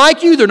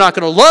 dislike you. They're not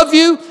going to love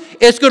you.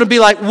 It's going to be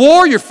like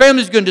war. Your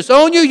family's going to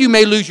disown you. You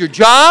may lose your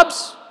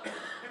jobs.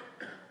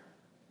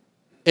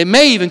 It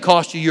may even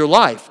cost you your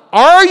life.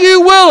 Are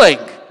you willing?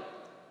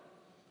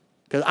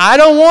 Because I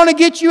don't want to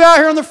get you out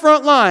here on the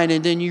front line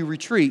and then you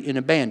retreat and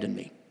abandon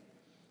me.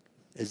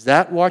 Is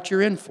that what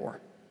you're in for?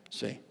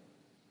 See?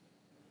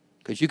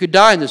 Because you could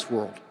die in this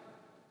world.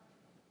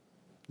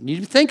 You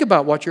need to think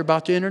about what you're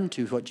about to enter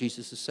into, what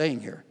Jesus is saying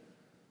here.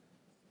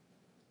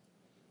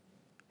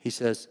 He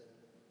says,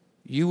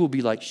 you will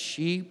be like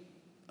sheep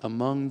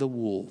among the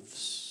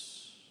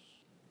wolves.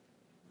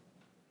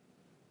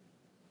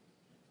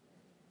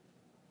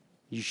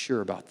 You sure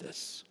about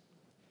this?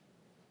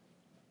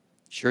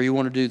 Sure you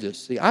want to do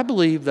this? See, I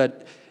believe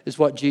that is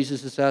what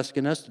Jesus is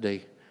asking us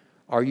today.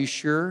 Are you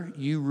sure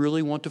you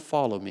really want to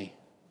follow me?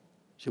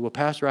 You say, well,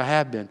 Pastor, I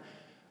have been.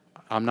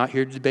 I'm not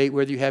here to debate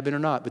whether you have been or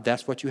not, but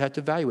that's what you have to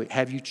evaluate.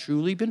 Have you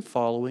truly been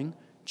following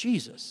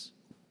Jesus?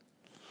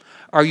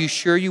 Are you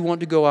sure you want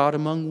to go out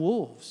among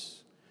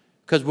wolves?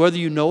 Because whether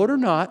you know it or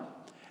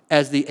not,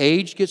 as the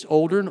age gets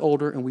older and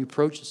older and we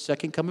approach the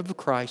second coming of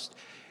Christ,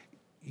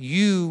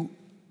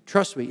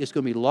 trust me, it's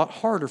going to be a lot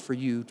harder for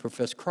you to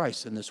profess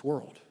Christ in this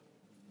world.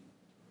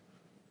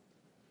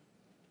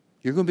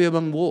 You're going to be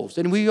among wolves.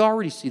 And we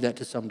already see that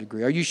to some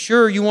degree. Are you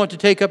sure you want to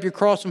take up your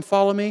cross and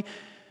follow me?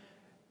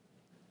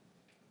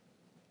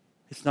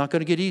 It's not going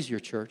to get easier,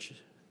 church.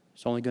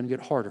 It's only going to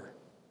get harder.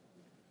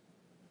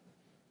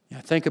 Yeah,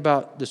 think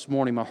about this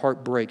morning. My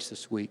heart breaks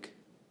this week.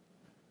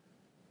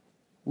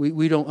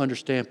 We don't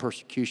understand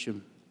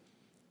persecution.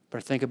 But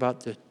I think about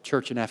the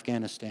church in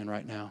Afghanistan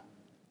right now.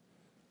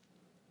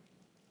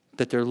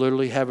 That they're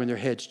literally having their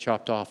heads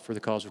chopped off for the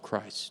cause of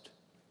Christ.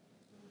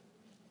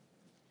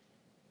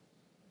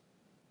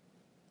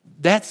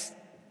 That's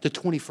the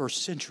 21st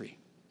century.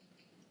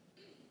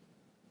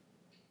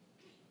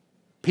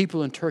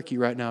 People in Turkey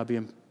right now are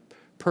being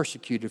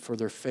persecuted for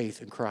their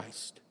faith in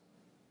Christ.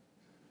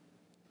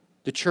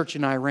 The church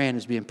in Iran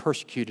is being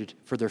persecuted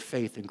for their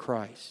faith in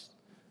Christ.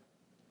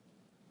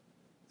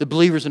 The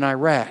believers in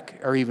Iraq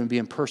are even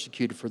being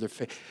persecuted for their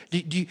faith.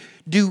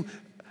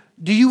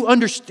 Do you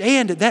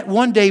understand that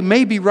one day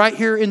may be right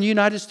here in the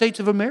United States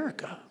of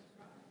America?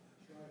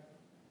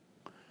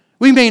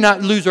 We may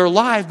not lose our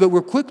lives, but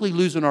we're quickly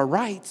losing our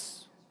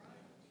rights.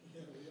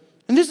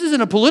 And this isn't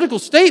a political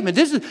statement.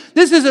 This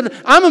isn't.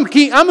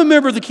 I'm a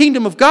member of the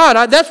kingdom of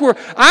God. That's where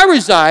I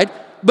reside.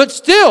 But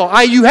still,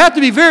 you have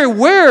to be very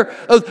aware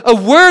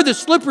of where the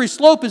slippery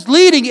slope is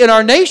leading in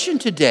our nation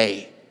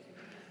today.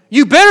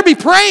 You better be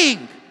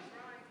praying.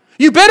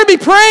 You better be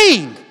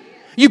praying.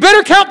 You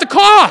better count the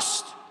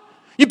cost.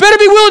 You better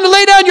be willing to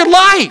lay down your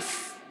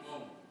life.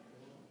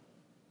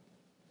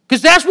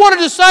 Because that's what a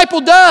disciple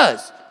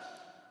does.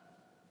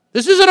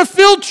 This isn't a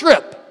field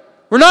trip.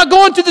 We're not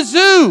going to the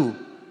zoo.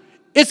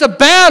 It's a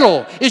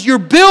battle. It's you're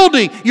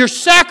building, you're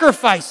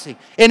sacrificing,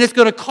 and it's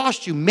going to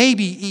cost you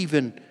maybe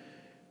even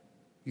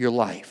your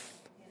life.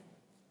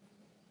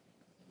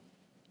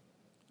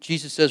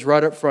 Jesus says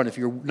right up front, if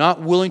you're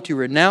not willing to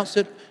renounce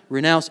it,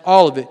 renounce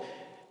all of it.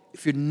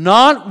 If you're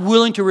not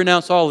willing to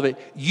renounce all of it,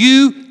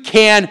 you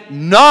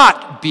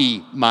cannot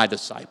be my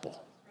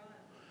disciple.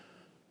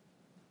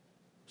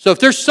 So if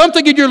there's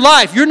something in your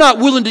life you're not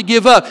willing to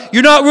give up,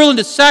 you're not willing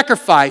to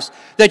sacrifice,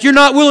 that you're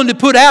not willing to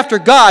put after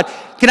God,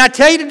 can I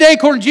tell you today,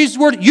 according to Jesus'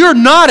 word, you're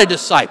not a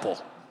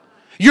disciple.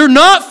 You're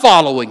not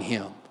following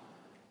Him.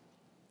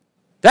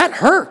 That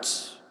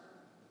hurts.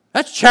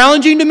 That's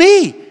challenging to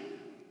me.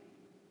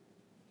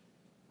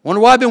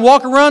 Wonder why I've been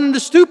walking around in the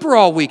stupor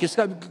all week. It's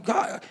like,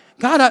 God,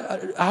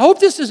 I hope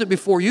this isn't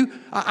before you.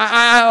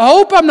 I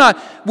hope I'm not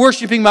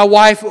worshiping my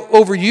wife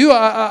over you.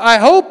 I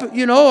hope,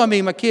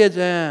 my kids,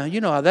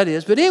 you know how that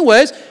is. But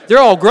anyways, they're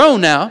all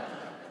grown now.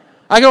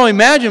 I can only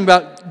imagine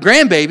about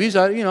grandbabies.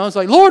 It's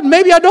like, Lord,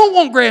 maybe I don't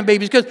want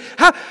grandbabies because,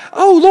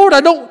 Lord,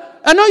 I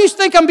know you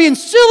think I'm being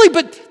silly,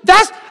 but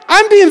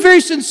I'm being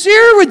very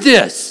sincere with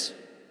this.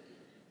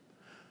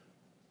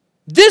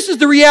 This is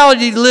the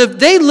reality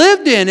they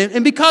lived in.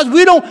 And because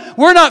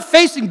we're not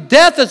facing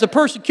death as a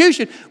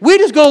persecution, we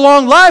just go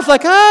along life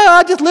like,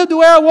 I just live the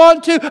way I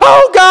want to.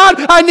 Oh,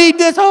 God, I need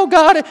this. Oh,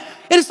 God. And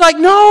it's like,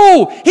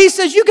 no. He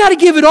says, you got to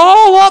give it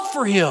all up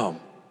for Him.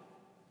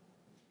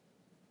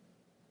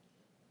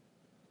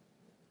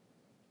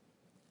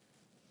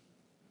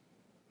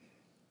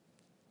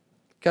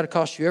 Got to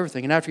cost you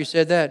everything. And after He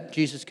said that,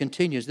 Jesus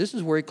continues. This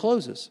is where He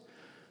closes.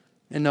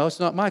 And no, it's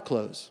not my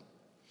close.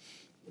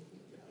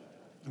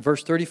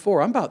 Verse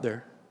 34, I'm about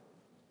there.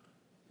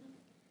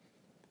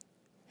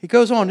 He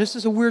goes on, this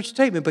is a weird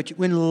statement, but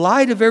in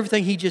light of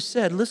everything He just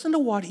said, listen to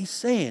what He's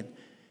saying.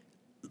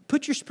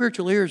 Put your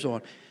spiritual ears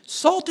on.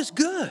 Salt is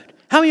good.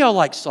 How many of y'all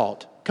like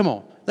salt? Come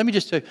on, let me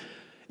just tell you.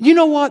 You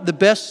know what? The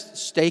best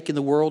steak in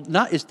the world,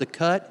 not is the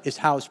cut, is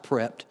how it's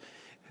prepped.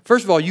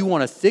 First of all, you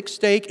want a thick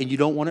steak and you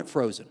don't want it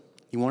frozen.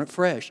 You want it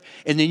fresh.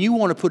 And then you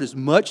want to put as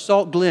much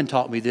salt, Glenn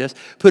taught me this,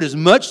 put as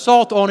much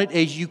salt on it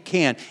as you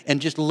can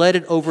and just let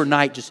it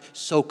overnight just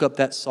soak up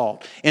that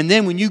salt. And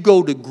then when you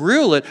go to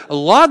grill it, a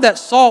lot of that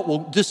salt will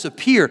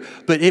disappear,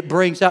 but it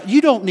brings out,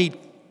 you don't need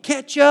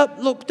ketchup.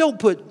 Look, don't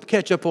put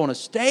ketchup on a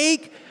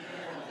steak.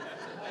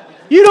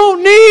 You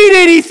don't need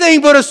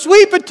anything but a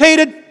sweet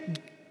potato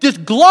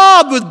just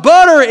globbed with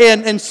butter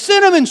and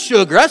cinnamon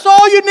sugar. That's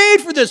all you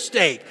need for this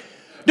steak.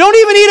 Don't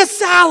even eat a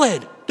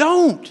salad.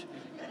 Don't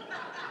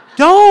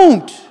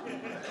ruin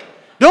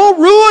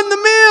the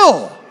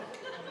meal.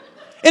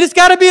 And it's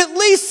got to be at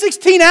least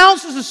 16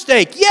 ounces of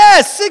steak.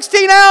 Yes,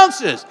 16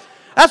 ounces.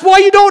 That's why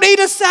you don't eat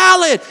a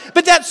salad.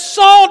 But that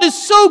salt is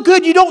so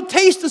good you don't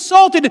taste the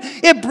salt in it.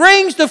 It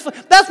brings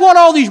that's what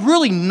all these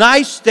really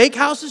nice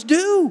steakhouses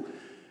do.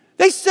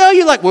 They sell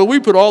you like, well, we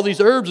put all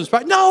these herbs and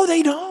spices. No,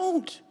 they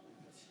don't.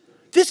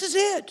 This is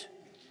it.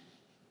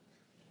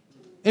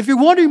 If you're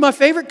wondering, my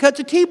favorite cut's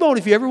a T-bone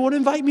if you ever want to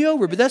invite me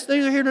over. But that's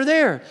neither here nor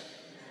there.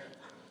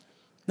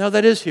 No,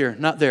 that is here,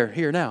 not there,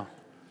 here now.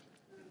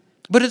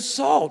 But it's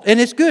salt, and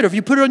it's good if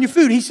you put it on your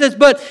food. He says,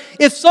 but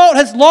if salt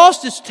has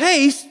lost its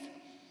taste,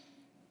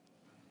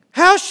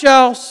 How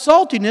shall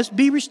saltiness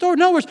be restored?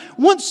 In other words,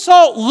 once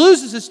salt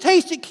loses its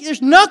taste,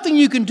 there's nothing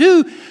you can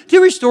do to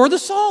restore the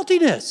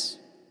saltiness.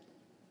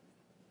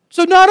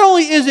 So not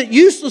only is it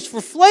useless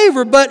for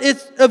flavor, but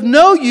it's of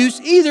no use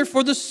either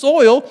for the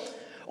soil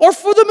or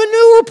for the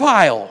manure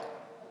pile.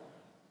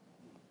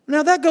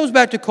 Now that goes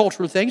back to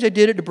cultural things. They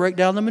did it to break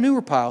down the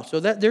manure pile. So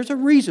there's a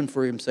reason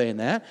for him saying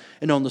that.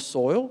 And on the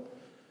soil,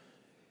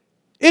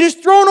 it is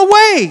thrown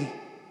away.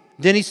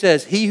 Then he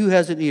says, he who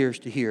has an ears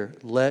to hear,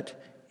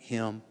 let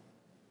him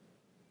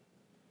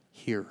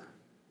hear.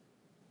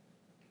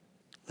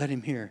 Let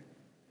him hear.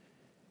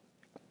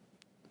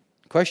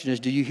 The question is,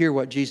 do you hear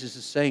what Jesus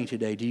is saying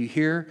today? Do you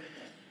hear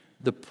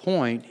the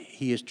point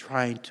he is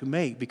trying to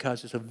make?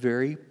 Because it's a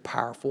very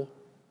powerful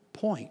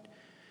point.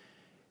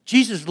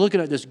 Jesus is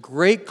looking at this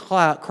great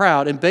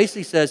crowd and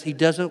basically says he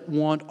doesn't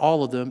want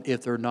all of them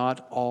if they're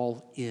not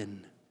all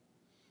in.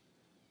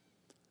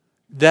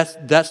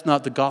 That's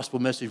not the gospel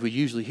message we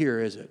usually hear,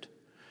 is it?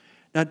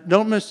 Now,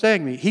 don't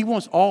mistake me. He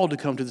wants all to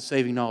come to the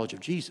saving knowledge of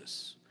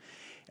Jesus,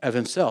 of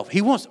himself.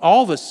 He wants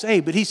all of us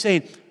saved, but he's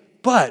saying,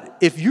 but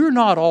if you're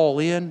not all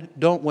in,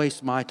 don't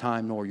waste my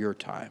time nor your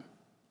time.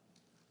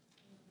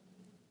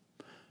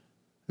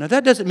 Now,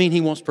 that doesn't mean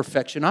he wants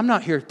perfection. I'm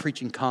not here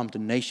preaching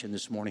condemnation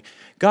this morning.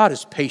 God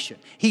is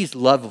patient. He's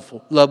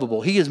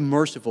lovable. He is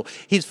merciful.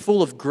 He's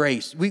full of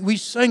grace. We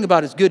sing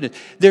about his goodness.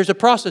 There's a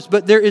process,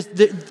 but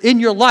in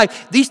your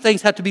life, these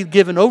things have to be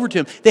given over to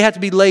him. They have to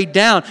be laid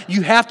down.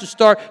 You have to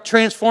start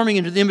transforming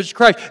into the image of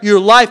Christ. Your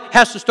life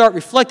has to start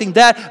reflecting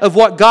that of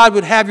what God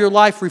would have your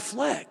life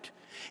reflect.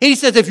 And he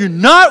says, if you're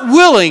not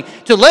willing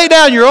to lay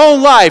down your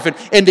own life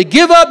and to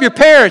give up your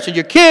parents and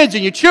your kids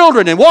and your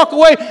children and walk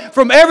away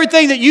from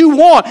everything that you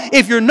want,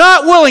 if you're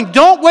not willing,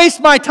 don't waste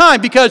my time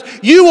because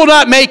you will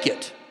not make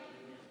it.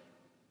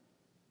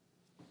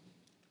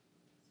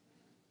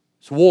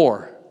 It's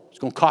war. It's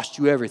going to cost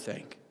you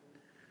everything.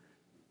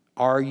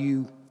 Are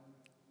you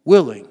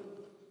willing?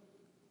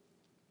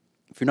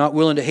 If you're not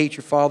willing to hate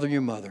your father and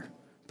your mother,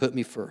 put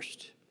me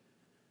first.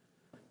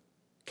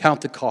 Count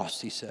the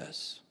cost, he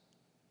says.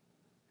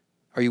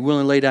 Are you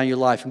willing to lay down your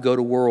life and go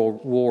to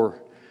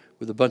war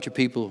with a bunch of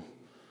people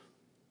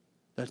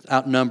that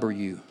outnumber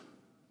you? You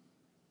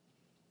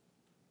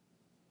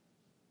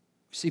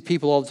see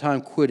people all the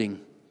time quitting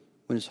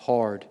when it's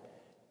hard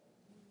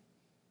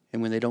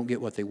and when they don't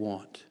get what they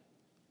want.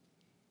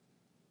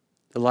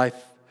 The life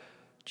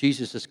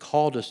Jesus has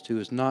called us to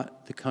is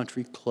not the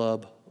country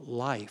club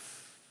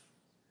life.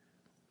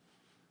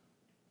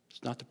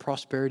 It's not the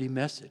prosperity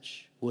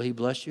message. Will he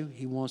bless you?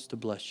 He wants to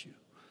bless you,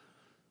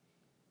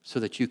 so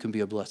that you can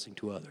be a blessing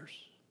to others.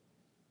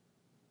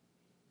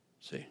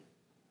 See?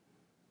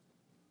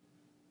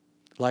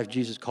 The life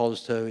Jesus calls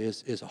us to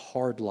is a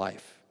hard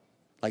life.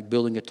 Like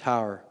building a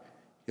tower,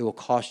 it will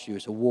cost you.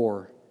 It's a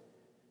war.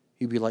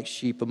 You'll be like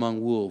sheep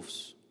among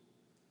wolves.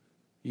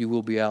 You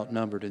will be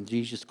outnumbered. And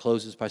Jesus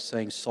closes by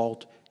saying,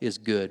 salt is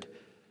good,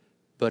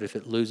 but if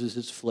it loses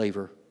its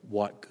flavor,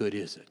 what good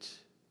is it?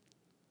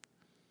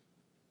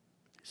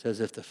 He says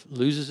if it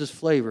loses its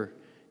flavor,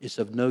 it's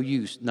of no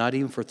use, not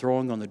even for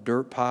throwing on the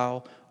dirt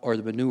pile or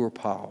the manure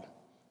pile.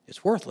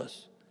 It's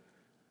worthless.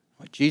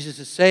 What Jesus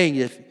is saying,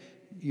 if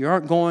you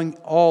aren't going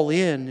all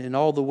in and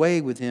all the way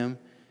with him,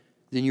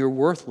 then you're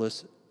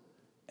worthless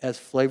as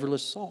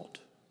flavorless salt.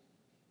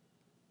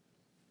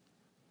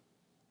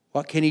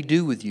 What can he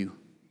do with you?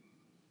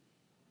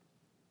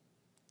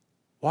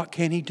 What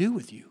can he do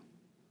with you?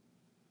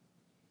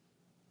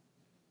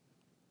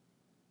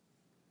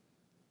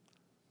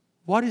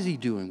 What is he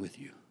doing with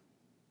you?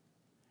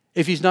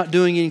 If he's not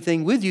doing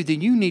anything with you,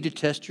 then you need to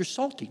test your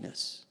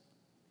saltiness.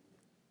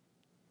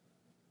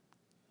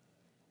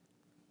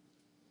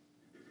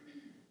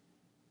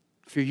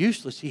 If you're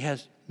useless, he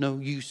has no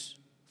use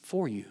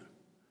for you.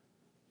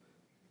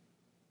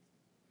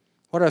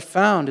 What I've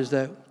found is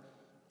that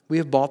we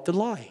have bought the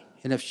lie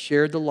and have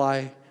shared the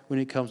lie when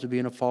it comes to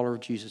being a follower of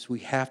Jesus. We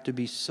have to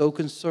be so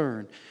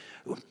concerned.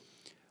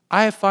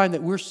 I find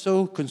that we're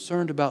so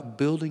concerned about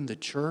building the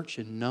church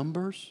in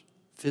numbers,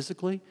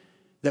 physically,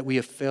 that we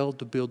have failed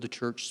to build the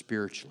church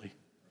spiritually.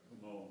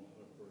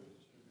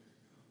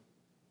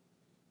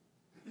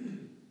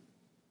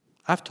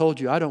 I've told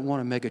you I don't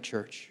want a mega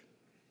church.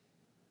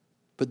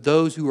 But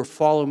those who are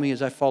following me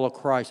as I follow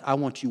Christ, I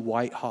want you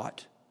white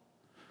hot.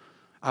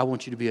 I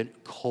want you to be a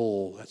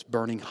coal that's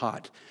burning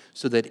hot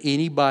so that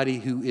anybody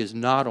who is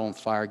not on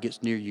fire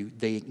gets near you,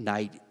 they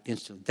ignite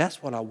instantly.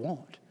 That's what I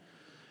want.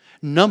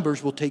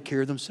 Numbers will take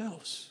care of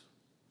themselves.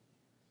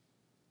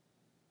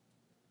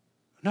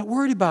 I'm not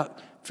worried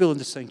about filling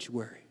the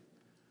sanctuary.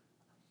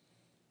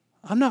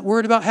 I'm not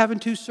worried about having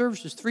 2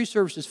 services, 3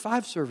 services,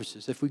 5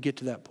 services if we get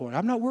to that point.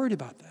 I'm not worried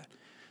about that.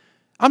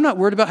 I'm not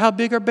worried about how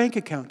big our bank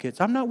account gets.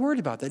 I'm not worried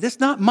about that. That's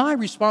not my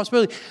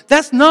responsibility.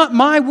 That's not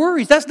my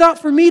worries. That's not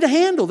for me to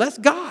handle. That's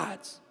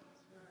God's.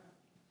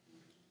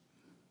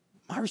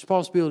 My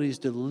responsibility is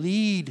to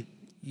lead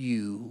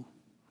you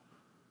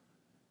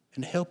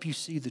and help you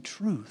see the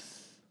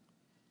truth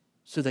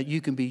so that you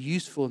can be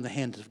useful in the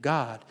hands of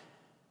God.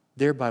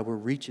 Thereby, we're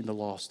reaching the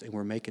lost and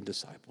we're making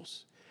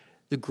disciples.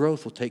 The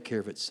growth will take care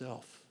of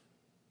itself.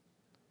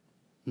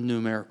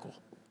 Numerical.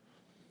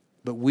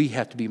 But we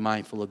have to be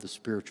mindful of the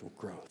spiritual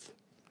growth.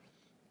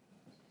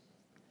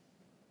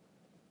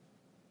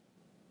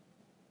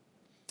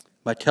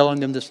 By telling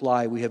them this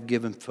lie, we have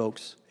given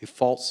folks a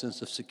false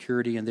sense of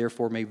security and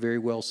therefore may very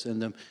well send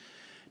them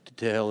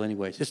to hell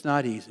anyways. It's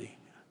not easy.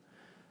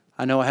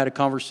 I know I had a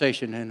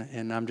conversation,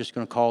 and I'm just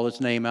going to call his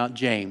name out,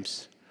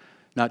 James,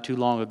 not too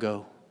long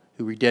ago,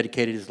 who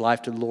rededicated his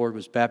life to the Lord,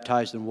 was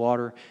baptized in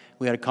water.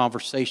 We had a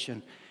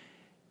conversation.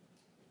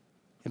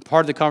 And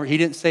part of the conversation, he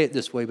didn't say it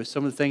this way, but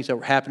some of the things that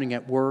were happening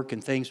at work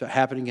and things that were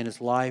happening in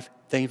his life,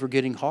 things were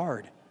getting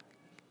hard.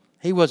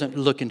 He wasn't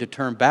looking to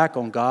turn back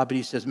on God, but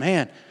he says,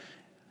 man,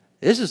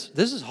 this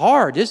is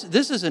hard.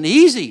 This isn't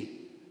easy.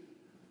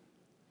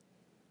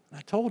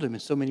 I told him in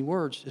so many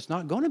words, it's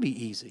not going to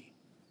be easy,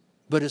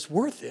 but it's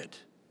worth it.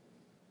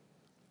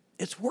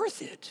 It's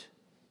worth it.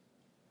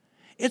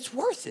 It's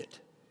worth it.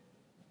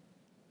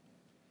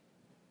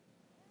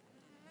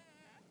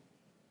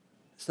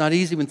 It's not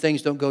easy when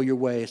things don't go your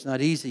way. It's not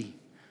easy.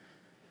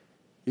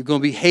 You're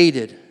going to be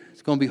hated.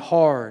 It's going to be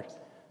hard.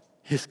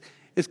 It's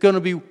going to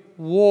be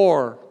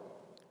war.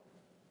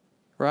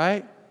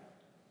 Right?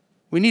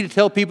 We need to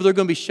tell people they're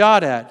going to be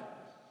shot at.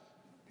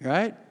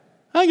 Right?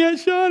 I got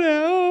shot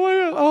at.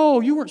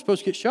 Oh, you weren't supposed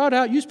to get shot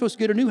at. You're supposed to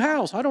get a new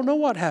house. I don't know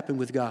what happened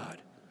with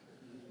God.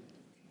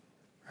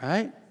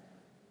 Right?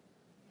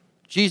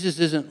 Jesus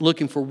isn't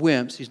looking for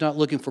wimps. He's not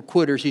looking for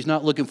quitters. He's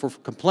not looking for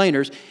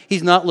complainers.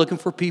 He's not looking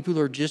for people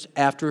who are just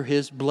after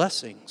his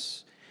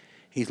blessings.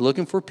 He's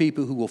looking for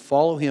people who will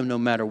follow him no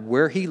matter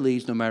where he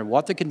leads, no matter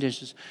what the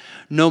conditions,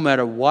 no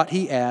matter what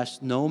he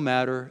asks, no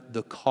matter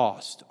the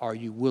cost. Are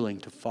you willing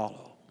to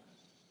follow?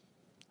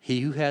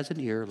 He who has an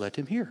ear, let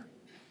him hear.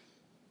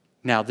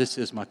 Now, this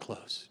is my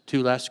close.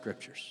 2 last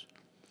scriptures.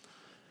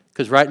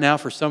 Because right now,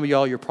 for some of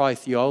y'all, you're probably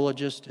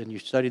theologists and you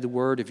study the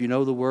Word. If you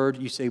know the Word,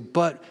 you say,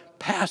 but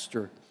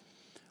Pastor,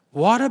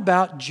 what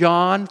about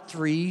John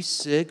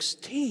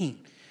 3:16?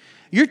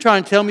 You're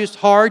trying to tell me it's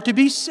hard to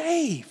be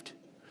saved.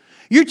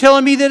 You're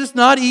telling me that it's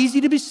not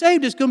easy to be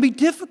saved. It's going to be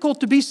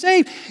difficult to be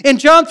saved. And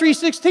John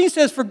 3:16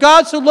 says, for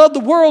God so loved the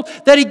world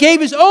that he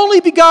gave his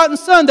only begotten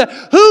Son, that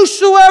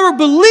whosoever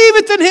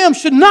believeth in him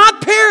should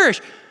not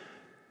perish,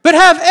 but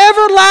have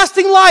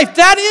everlasting life.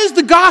 That is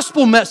the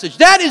gospel message.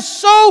 That is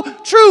so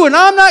true, and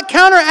I'm not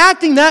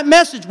counteracting that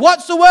message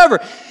whatsoever.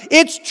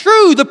 It's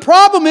true. The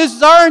problem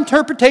is our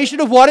interpretation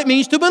of what it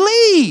means to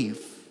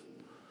believe.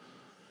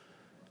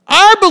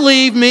 Our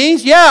believe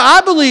means, yeah,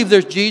 I believe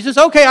there's Jesus.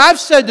 Okay, I've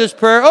said this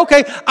prayer.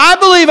 Okay, I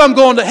believe I'm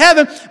going to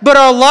heaven. But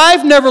our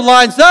life never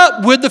lines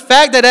up with the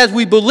fact that as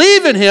we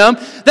believe in him,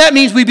 that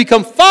means we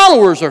become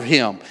followers of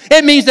him.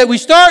 It means that we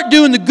start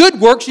doing the good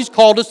works he's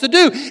called us to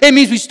do. It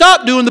means we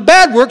stop doing the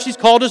bad works he's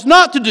called us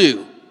not to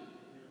do.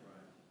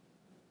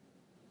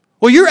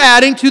 Well, you're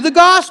adding to the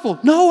gospel.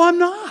 No, I'm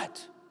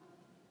not.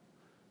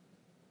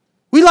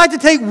 We like to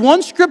take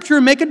one scripture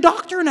and make a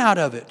doctrine out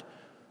of it.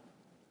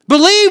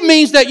 Believe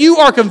means that you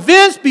are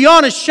convinced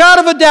beyond a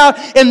shadow of a doubt,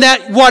 and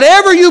that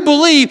whatever you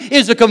believe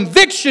is a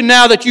conviction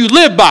now that you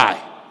live by.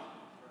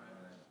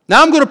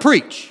 Now I'm going to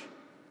preach.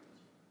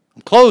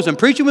 I'm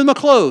preaching with my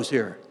clothes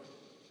here.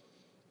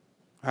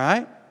 All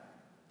right?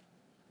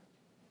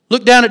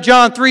 Look down at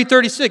John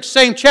 3:36,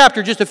 same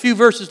chapter, just a few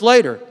verses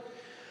later.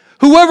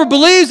 Whoever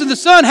believes in the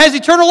Son has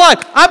eternal life.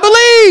 I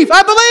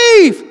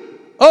believe.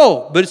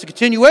 Oh, but it's a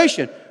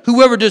continuation.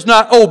 Whoever does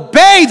not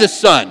obey the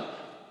Son.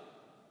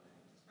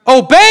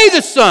 Obey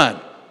the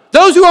Son.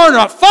 Those who are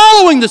not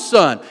following the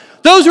Son.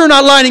 Those who are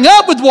not lining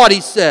up with what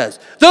he says.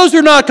 Those who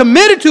are not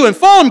committed to and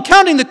following,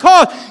 counting the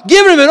cost,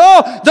 giving him it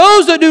all.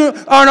 Those that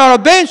are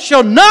not obeying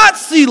shall not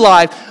see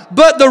life,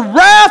 but the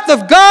wrath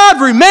of God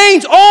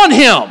remains on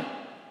him.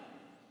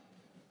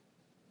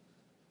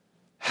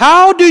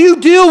 How do you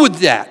deal with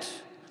that?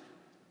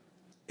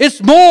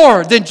 It's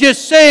more than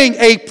just saying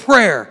a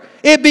prayer.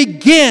 It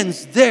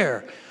begins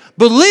there.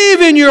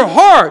 Believe in your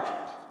heart.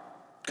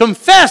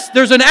 Confess.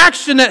 There's an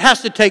action that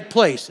has to take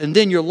place. And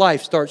then your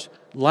life starts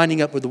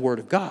lining up with the Word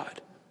of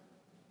God.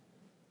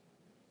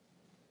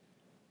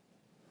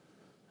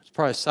 That's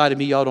probably a side of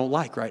me y'all don't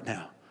like right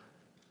now.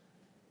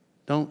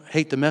 Don't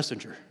hate the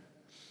messenger.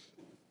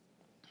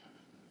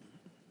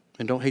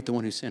 And don't hate the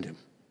one who sent him.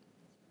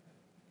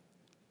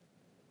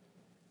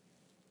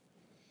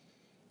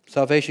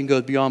 Salvation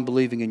goes beyond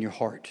believing in your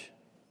heart.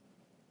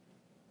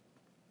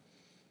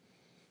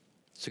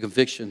 It's a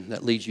conviction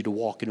that leads you to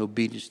walk in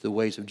obedience to the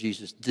ways of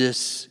Jesus.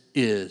 This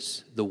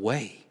is the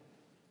way.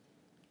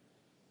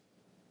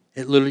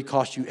 It literally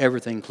costs you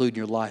everything, including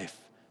your life.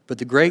 But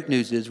the great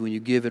news is when you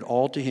give it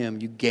all to him,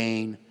 you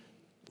gain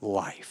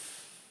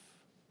life.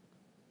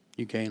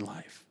 You gain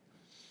life.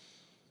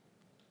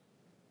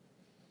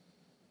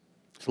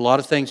 There's a lot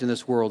of things in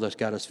this world that's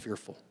got us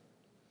fearful.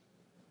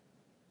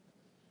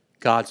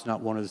 God's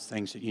not one of the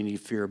things that you need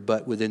to fear,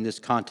 but within this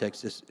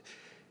context,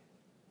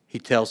 he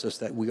tells us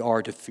that we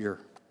are to fear.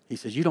 He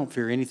says, you don't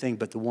fear anything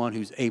but the one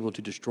who's able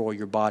to destroy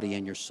your body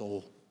and your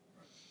soul.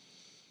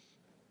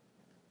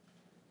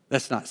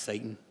 That's not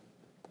Satan.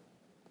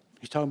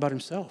 He's talking about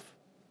himself.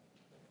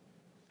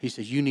 He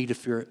says, you need to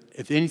fear.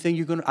 If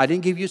anything, I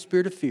didn't give you a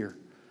spirit of fear,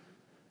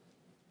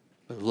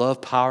 but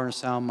love, power, and a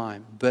sound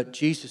mind. But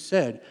Jesus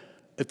said,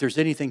 if there's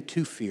anything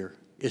to fear,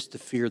 it's to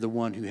fear the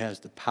one who has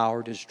the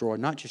power to destroy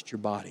not just your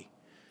body,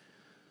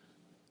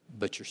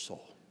 but your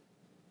soul.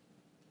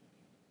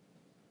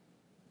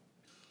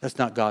 That's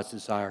not God's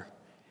desire.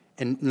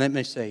 And let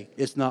me say,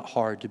 it's not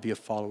hard to be a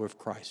follower of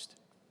Christ.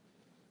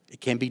 It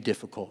can be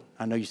difficult.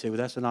 I know you say, well,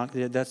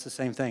 that's the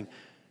same thing.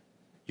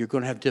 You're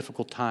going to have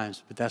difficult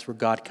times, but that's where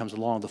God comes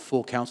along, the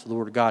full counsel of the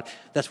Word of God.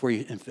 That's where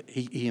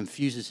He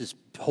infuses His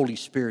Holy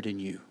Spirit in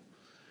you.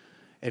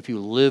 If you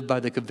live by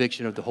the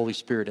conviction of the Holy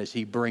Spirit as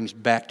He brings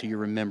back to your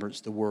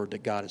remembrance the Word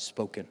that God has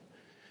spoken,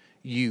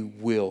 you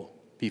will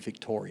be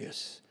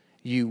victorious.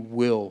 You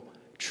will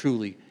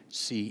truly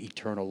see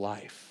eternal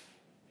life.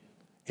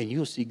 And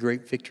you'll see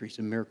great victories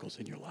and miracles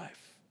in your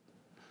life.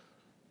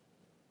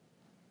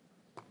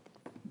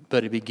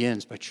 But it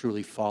begins by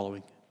truly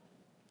following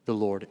the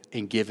Lord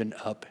and giving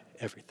up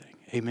everything.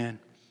 Amen.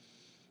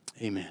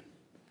 Amen.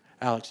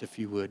 Alex, if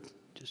you would,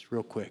 just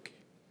real quick.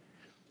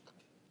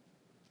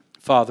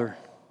 Father,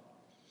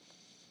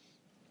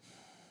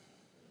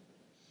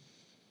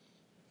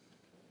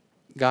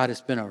 God,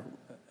 it's been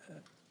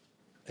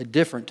a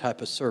different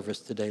type of service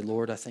today,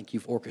 Lord. I think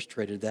you've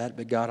orchestrated that,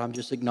 but God, I'm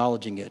just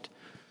acknowledging it.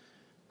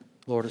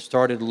 Lord, it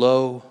started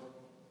low,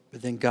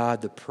 but then,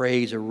 God, the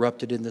praise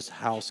erupted in this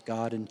house,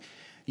 God, and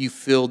you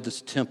filled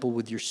this temple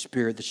with your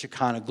Spirit. The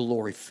Shekinah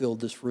glory filled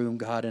this room,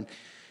 God, and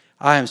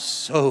I am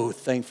so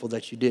thankful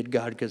that you did,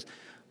 God, because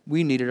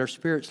we needed our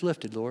spirits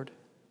lifted, Lord.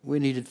 We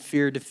needed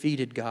fear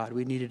defeated, God.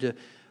 We needed to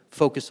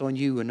focus on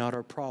you and not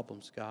our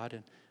problems,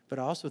 God. But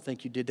I also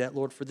think you did that,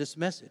 Lord, for this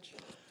message.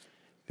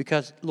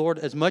 Because, Lord,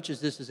 as much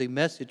as this is a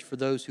message for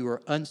those who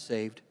are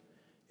unsaved,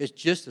 it's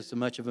just as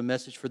much of a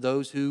message for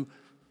those who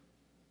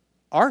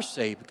are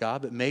saved,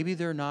 God, but maybe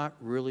they're not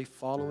really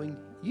following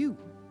you.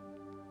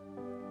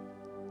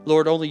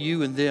 Lord, only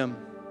you and them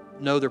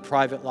know their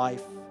private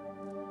life,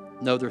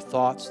 know their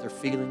thoughts, their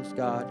feelings,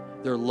 God,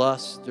 their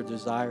lusts, their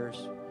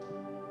desires.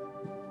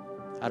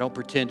 I don't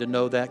pretend to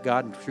know that,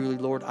 God, and truly,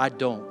 Lord, I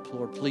don't.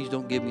 Lord, please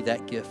don't give me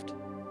that gift.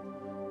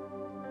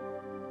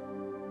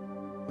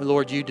 But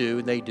Lord, you do,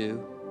 and they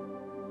do.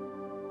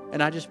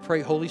 And I just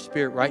pray, Holy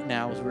Spirit, right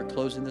now as we're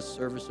closing this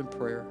service in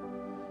prayer,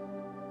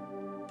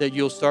 that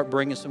you'll start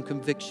bringing some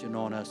conviction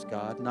on us,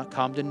 God, not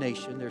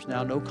condemnation. There's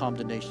now no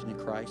condemnation in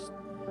Christ.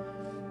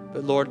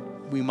 But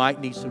Lord, we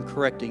might need some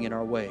correcting in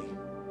our way.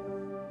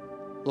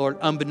 Lord,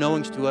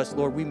 unbeknownst to us,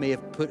 Lord, we may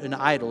have put an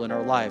idol in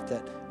our life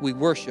that we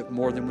worship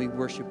more than we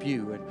worship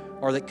you,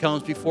 or that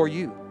comes before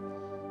you.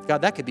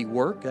 God, that could be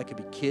work, that could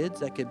be kids,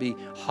 that could be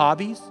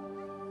hobbies.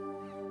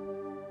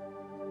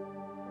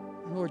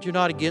 Lord, you're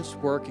not against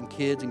work and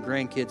kids and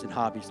grandkids and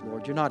hobbies,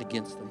 Lord. You're not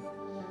against them.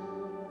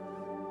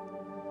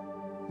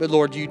 But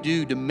Lord, you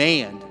do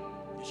demand,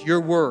 it's your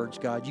words,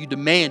 God, you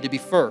demand to be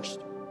first.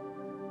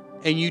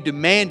 And you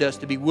demand us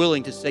to be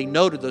willing to say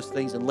no to those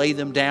things and lay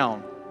them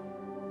down.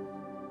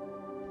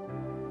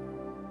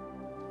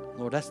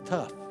 Lord, that's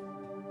tough.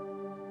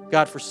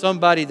 God, for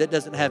somebody that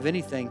doesn't have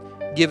anything,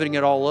 giving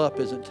it all up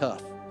isn't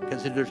tough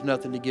because there's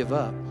nothing to give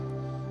up.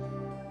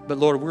 But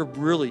Lord, we're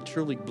really,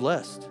 truly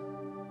blessed.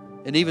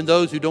 And even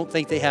those who don't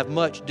think they have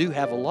much do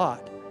have a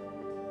lot.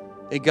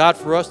 And God,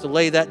 for us to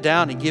lay that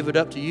down and give it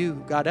up to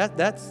you, God,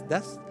 that's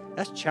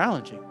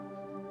challenging.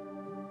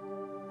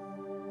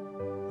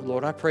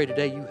 Lord, I pray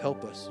today you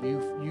help us.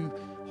 You,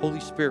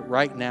 Holy Spirit,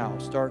 right now,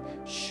 start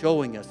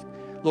showing us.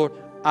 Lord,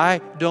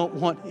 I don't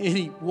want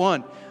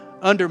anyone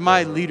under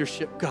my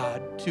leadership,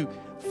 God, to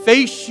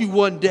face you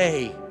one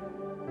day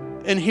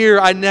and hear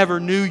I never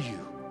knew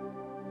you.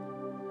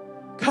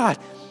 God,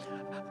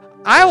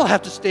 I will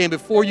have to stand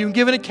before you and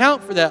give an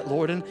account for that,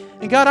 Lord. And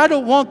God, I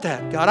don't want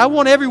that. God, I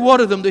want every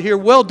one of them to hear,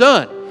 well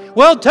done.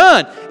 Well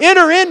done.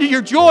 Enter into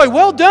your joy.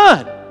 Well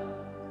done.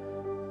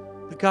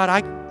 But God,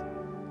 I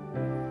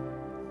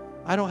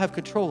don't have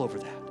control over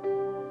that.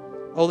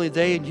 Only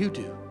they and you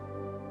do.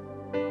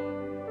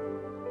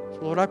 So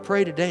Lord, I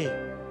pray today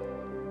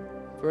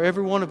for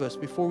every one of us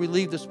before we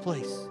leave this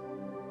place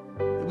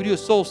that we do a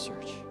soul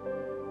search.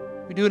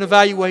 We do an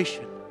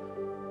evaluation.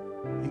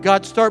 And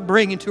God, start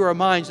bringing to our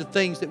minds the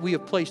things that we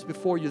have placed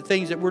before you, the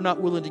things that we're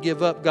not willing to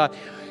give up, God.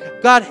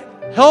 God,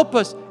 help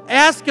us.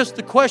 Ask us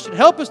the question.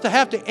 Help us to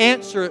have to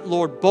answer it,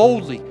 Lord,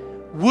 boldly.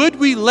 Would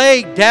we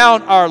lay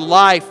down our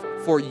life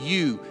for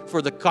you,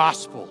 for the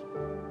gospel?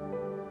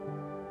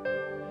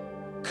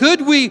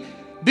 Could we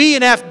be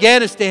in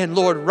Afghanistan,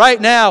 Lord,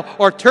 right now,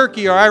 or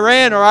Turkey, or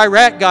Iran, or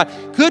Iraq, God?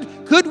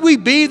 Could we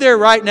be there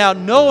right now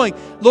knowing,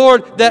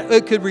 Lord, that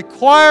it could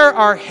require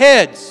our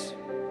heads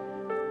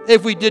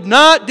if we did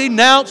not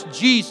denounce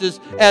Jesus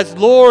as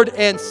Lord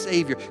and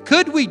Savior?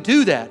 Could we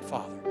do that,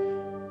 Father?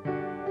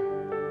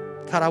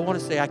 God, I want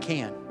to say I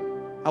can.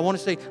 I want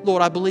to say,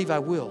 Lord, I believe I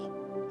will.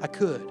 I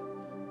could.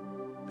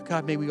 But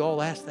God, may we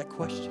all ask that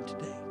question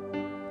today.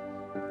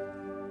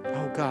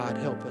 Oh, God,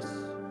 help us.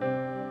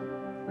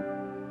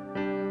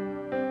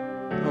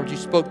 Lord, you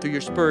spoke through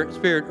your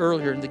Spirit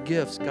earlier in the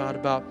gifts, God,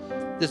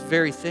 about this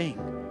very thing.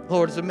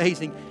 Lord, it's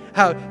amazing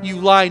how you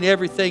line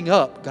everything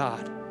up,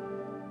 God.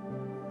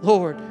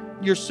 Lord,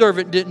 your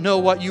servant didn't know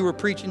what you were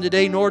preaching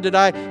today, nor did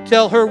I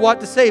tell her what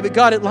to say. But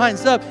God, it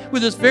lines up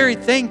with this very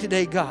thing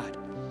today, God.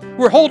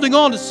 We're holding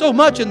on to so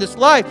much in this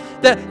life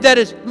that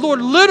is,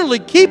 Lord, literally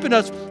keeping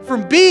us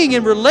from being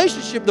in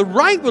relationship, the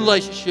right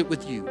relationship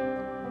with you.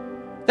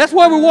 That's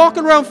why we're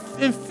walking around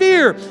in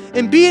fear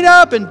and beat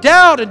up and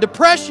doubt and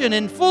depression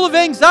and full of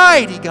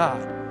anxiety, God.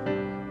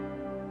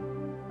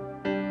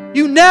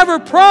 You never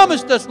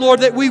promised us,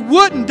 Lord, that we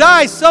wouldn't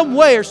die some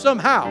way or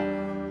somehow.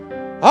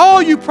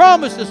 All you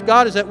promised us,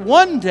 God, is that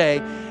one day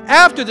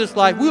after this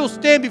life, we will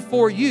stand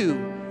before you.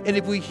 And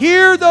if we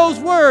hear those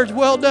words,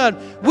 well done,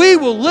 we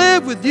will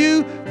live with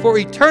you for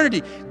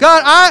eternity.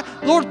 God,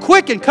 Lord,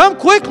 quicken. Come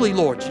quickly,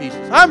 Lord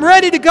Jesus. I'm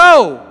ready to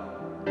go.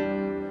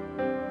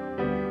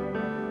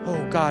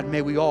 Oh, God,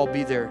 may we all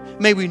be there.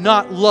 May we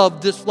not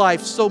love this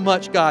life so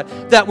much, God,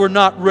 that we're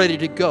not ready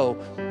to go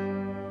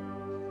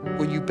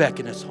when you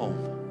beckon us home.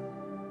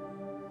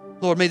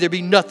 Lord, may there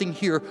be nothing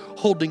here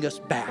holding us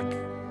back.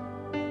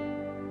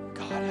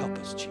 God, help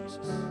us,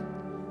 Jesus.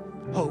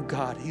 Oh,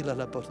 God.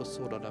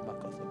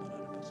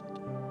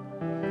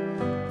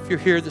 If you're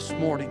here this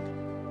morning,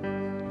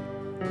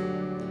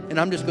 and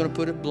I'm just going to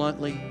put it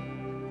bluntly,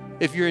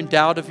 if you're in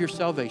doubt of your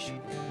salvation,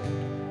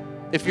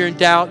 if you're in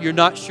doubt, you're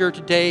not sure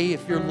today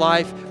if your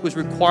life was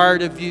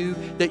required of you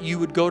that you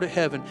would go to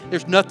heaven,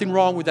 there's nothing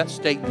wrong with that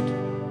statement.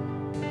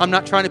 I'm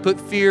not trying to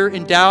put fear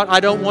and doubt. I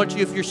don't want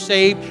you, if you're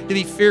saved, to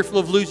be fearful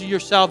of losing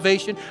your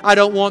salvation. I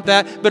don't want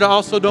that. But I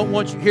also don't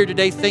want you here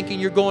today thinking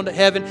you're going to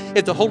heaven.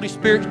 If the Holy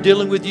Spirit's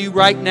dealing with you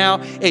right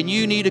now and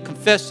you need to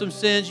confess some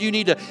sins, you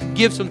need to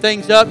give some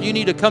things up, you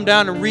need to come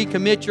down and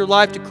recommit your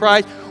life to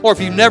Christ, or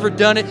if you've never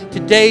done it,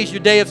 today's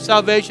your day of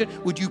salvation,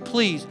 would you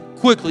please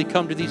quickly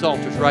come to these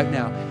altars right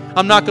now?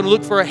 I'm not going to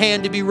look for a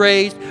hand to be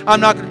raised. I'm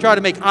not going to try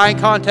to make eye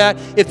contact.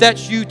 If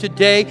that's you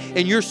today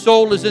and your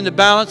soul is in the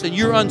balance and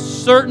you're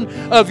uncertain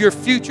of your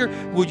future,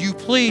 would you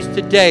please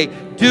today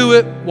do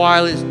it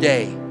while it's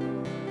day?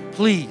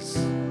 Please.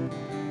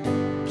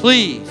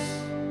 Please.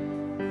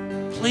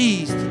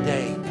 Please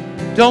today.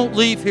 Don't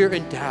leave here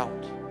in doubt.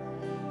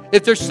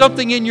 If there's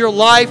something in your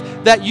life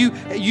that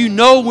you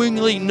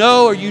knowingly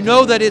know, or you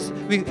know that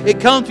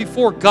it comes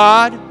before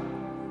God,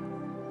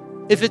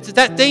 if it's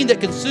that thing that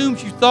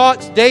consumes your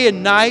thoughts day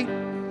and night,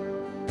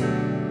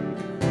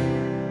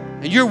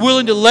 and you're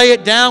willing to lay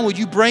it down, would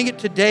you bring it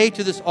today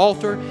to this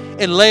altar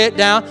and lay it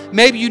down?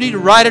 Maybe you need to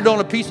write it on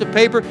a piece of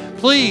paper.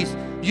 Please,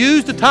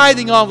 use the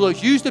tithing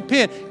envelopes. Use the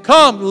pen.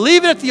 Come,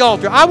 leave it at the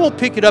altar. I won't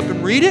pick it up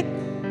and read it.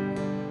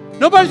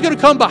 Nobody's going to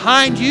come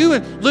behind you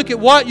and look at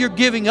what you're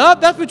giving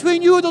up. That's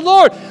between you and the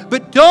Lord.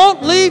 But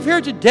don't leave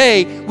here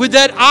today with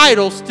that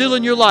idol still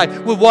in your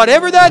life, with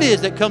whatever that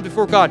is that comes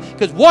before God.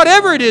 Because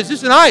whatever it is,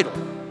 it's an idol.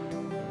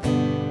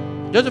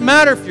 It doesn't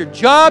matter if your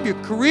job,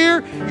 your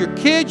career, your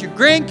kids, your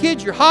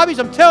grandkids, your hobbies,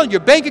 I'm telling you,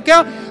 your bank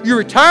account, your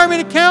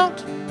retirement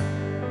account.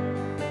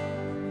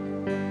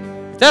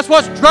 If that's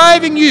what's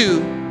driving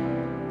you,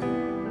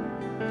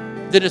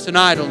 then it's an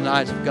idol in the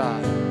eyes of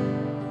God.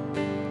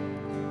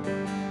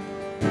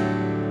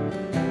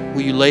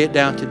 Will you lay it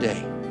down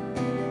today?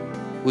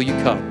 Will you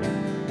come?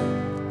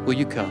 Will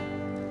you come?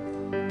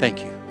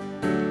 Thank you.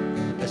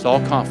 That's all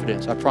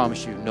confidence. I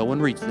promise you. No one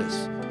reads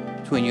this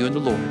between you and the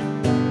Lord.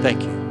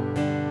 Thank you.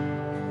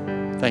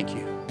 Thank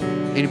you.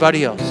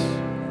 Anybody else?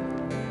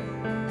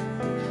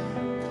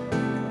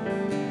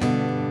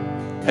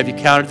 Have you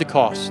counted the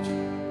cost?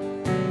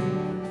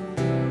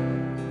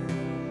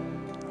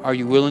 Are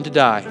you willing to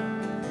die?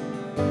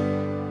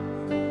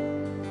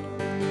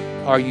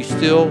 Are you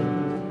still...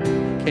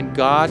 Can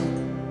God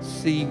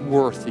see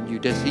worth in you?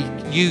 Does He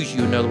use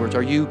you? In other words,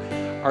 are you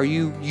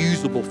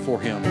usable for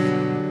Him?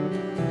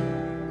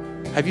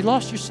 Have you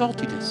lost your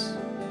saltiness?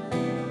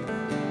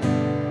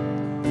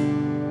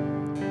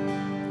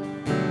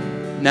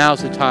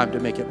 Now's the time to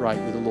make it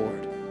right with the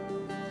Lord.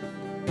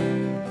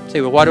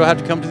 Say, well, why do I have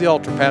to come to the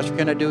altar, Pastor?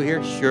 Can I do it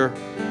here? Sure.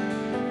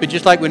 But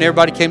just like when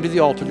everybody came to the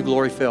altar, the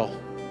glory fell.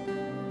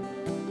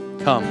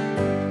 Come,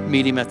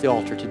 meet Him at the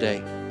altar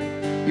today.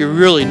 You're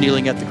really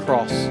kneeling at the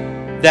cross.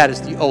 That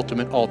is the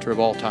ultimate altar of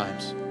all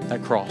times,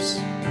 that cross.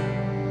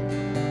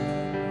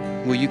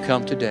 Will you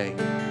come today,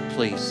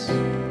 please?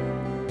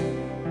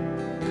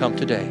 Come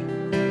today.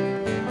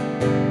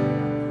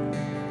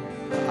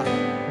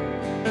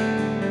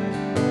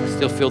 I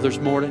still feel there's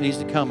more that needs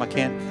to come. I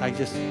can't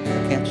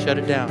shut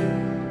it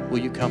down. Will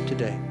you come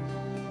today?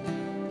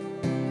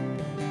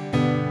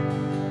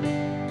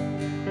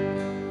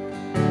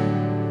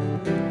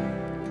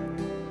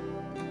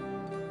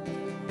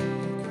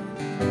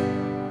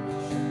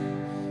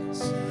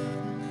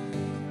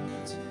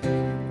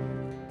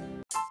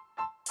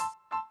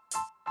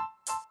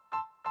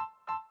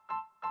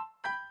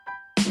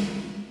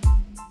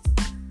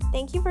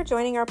 Thank you for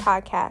joining our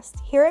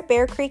podcast. Here at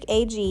Bear Creek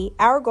AG,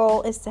 our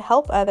goal is to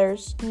help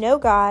others know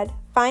God,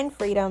 find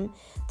freedom,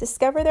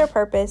 discover their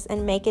purpose,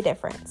 and make a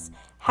difference.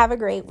 Have a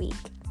great week.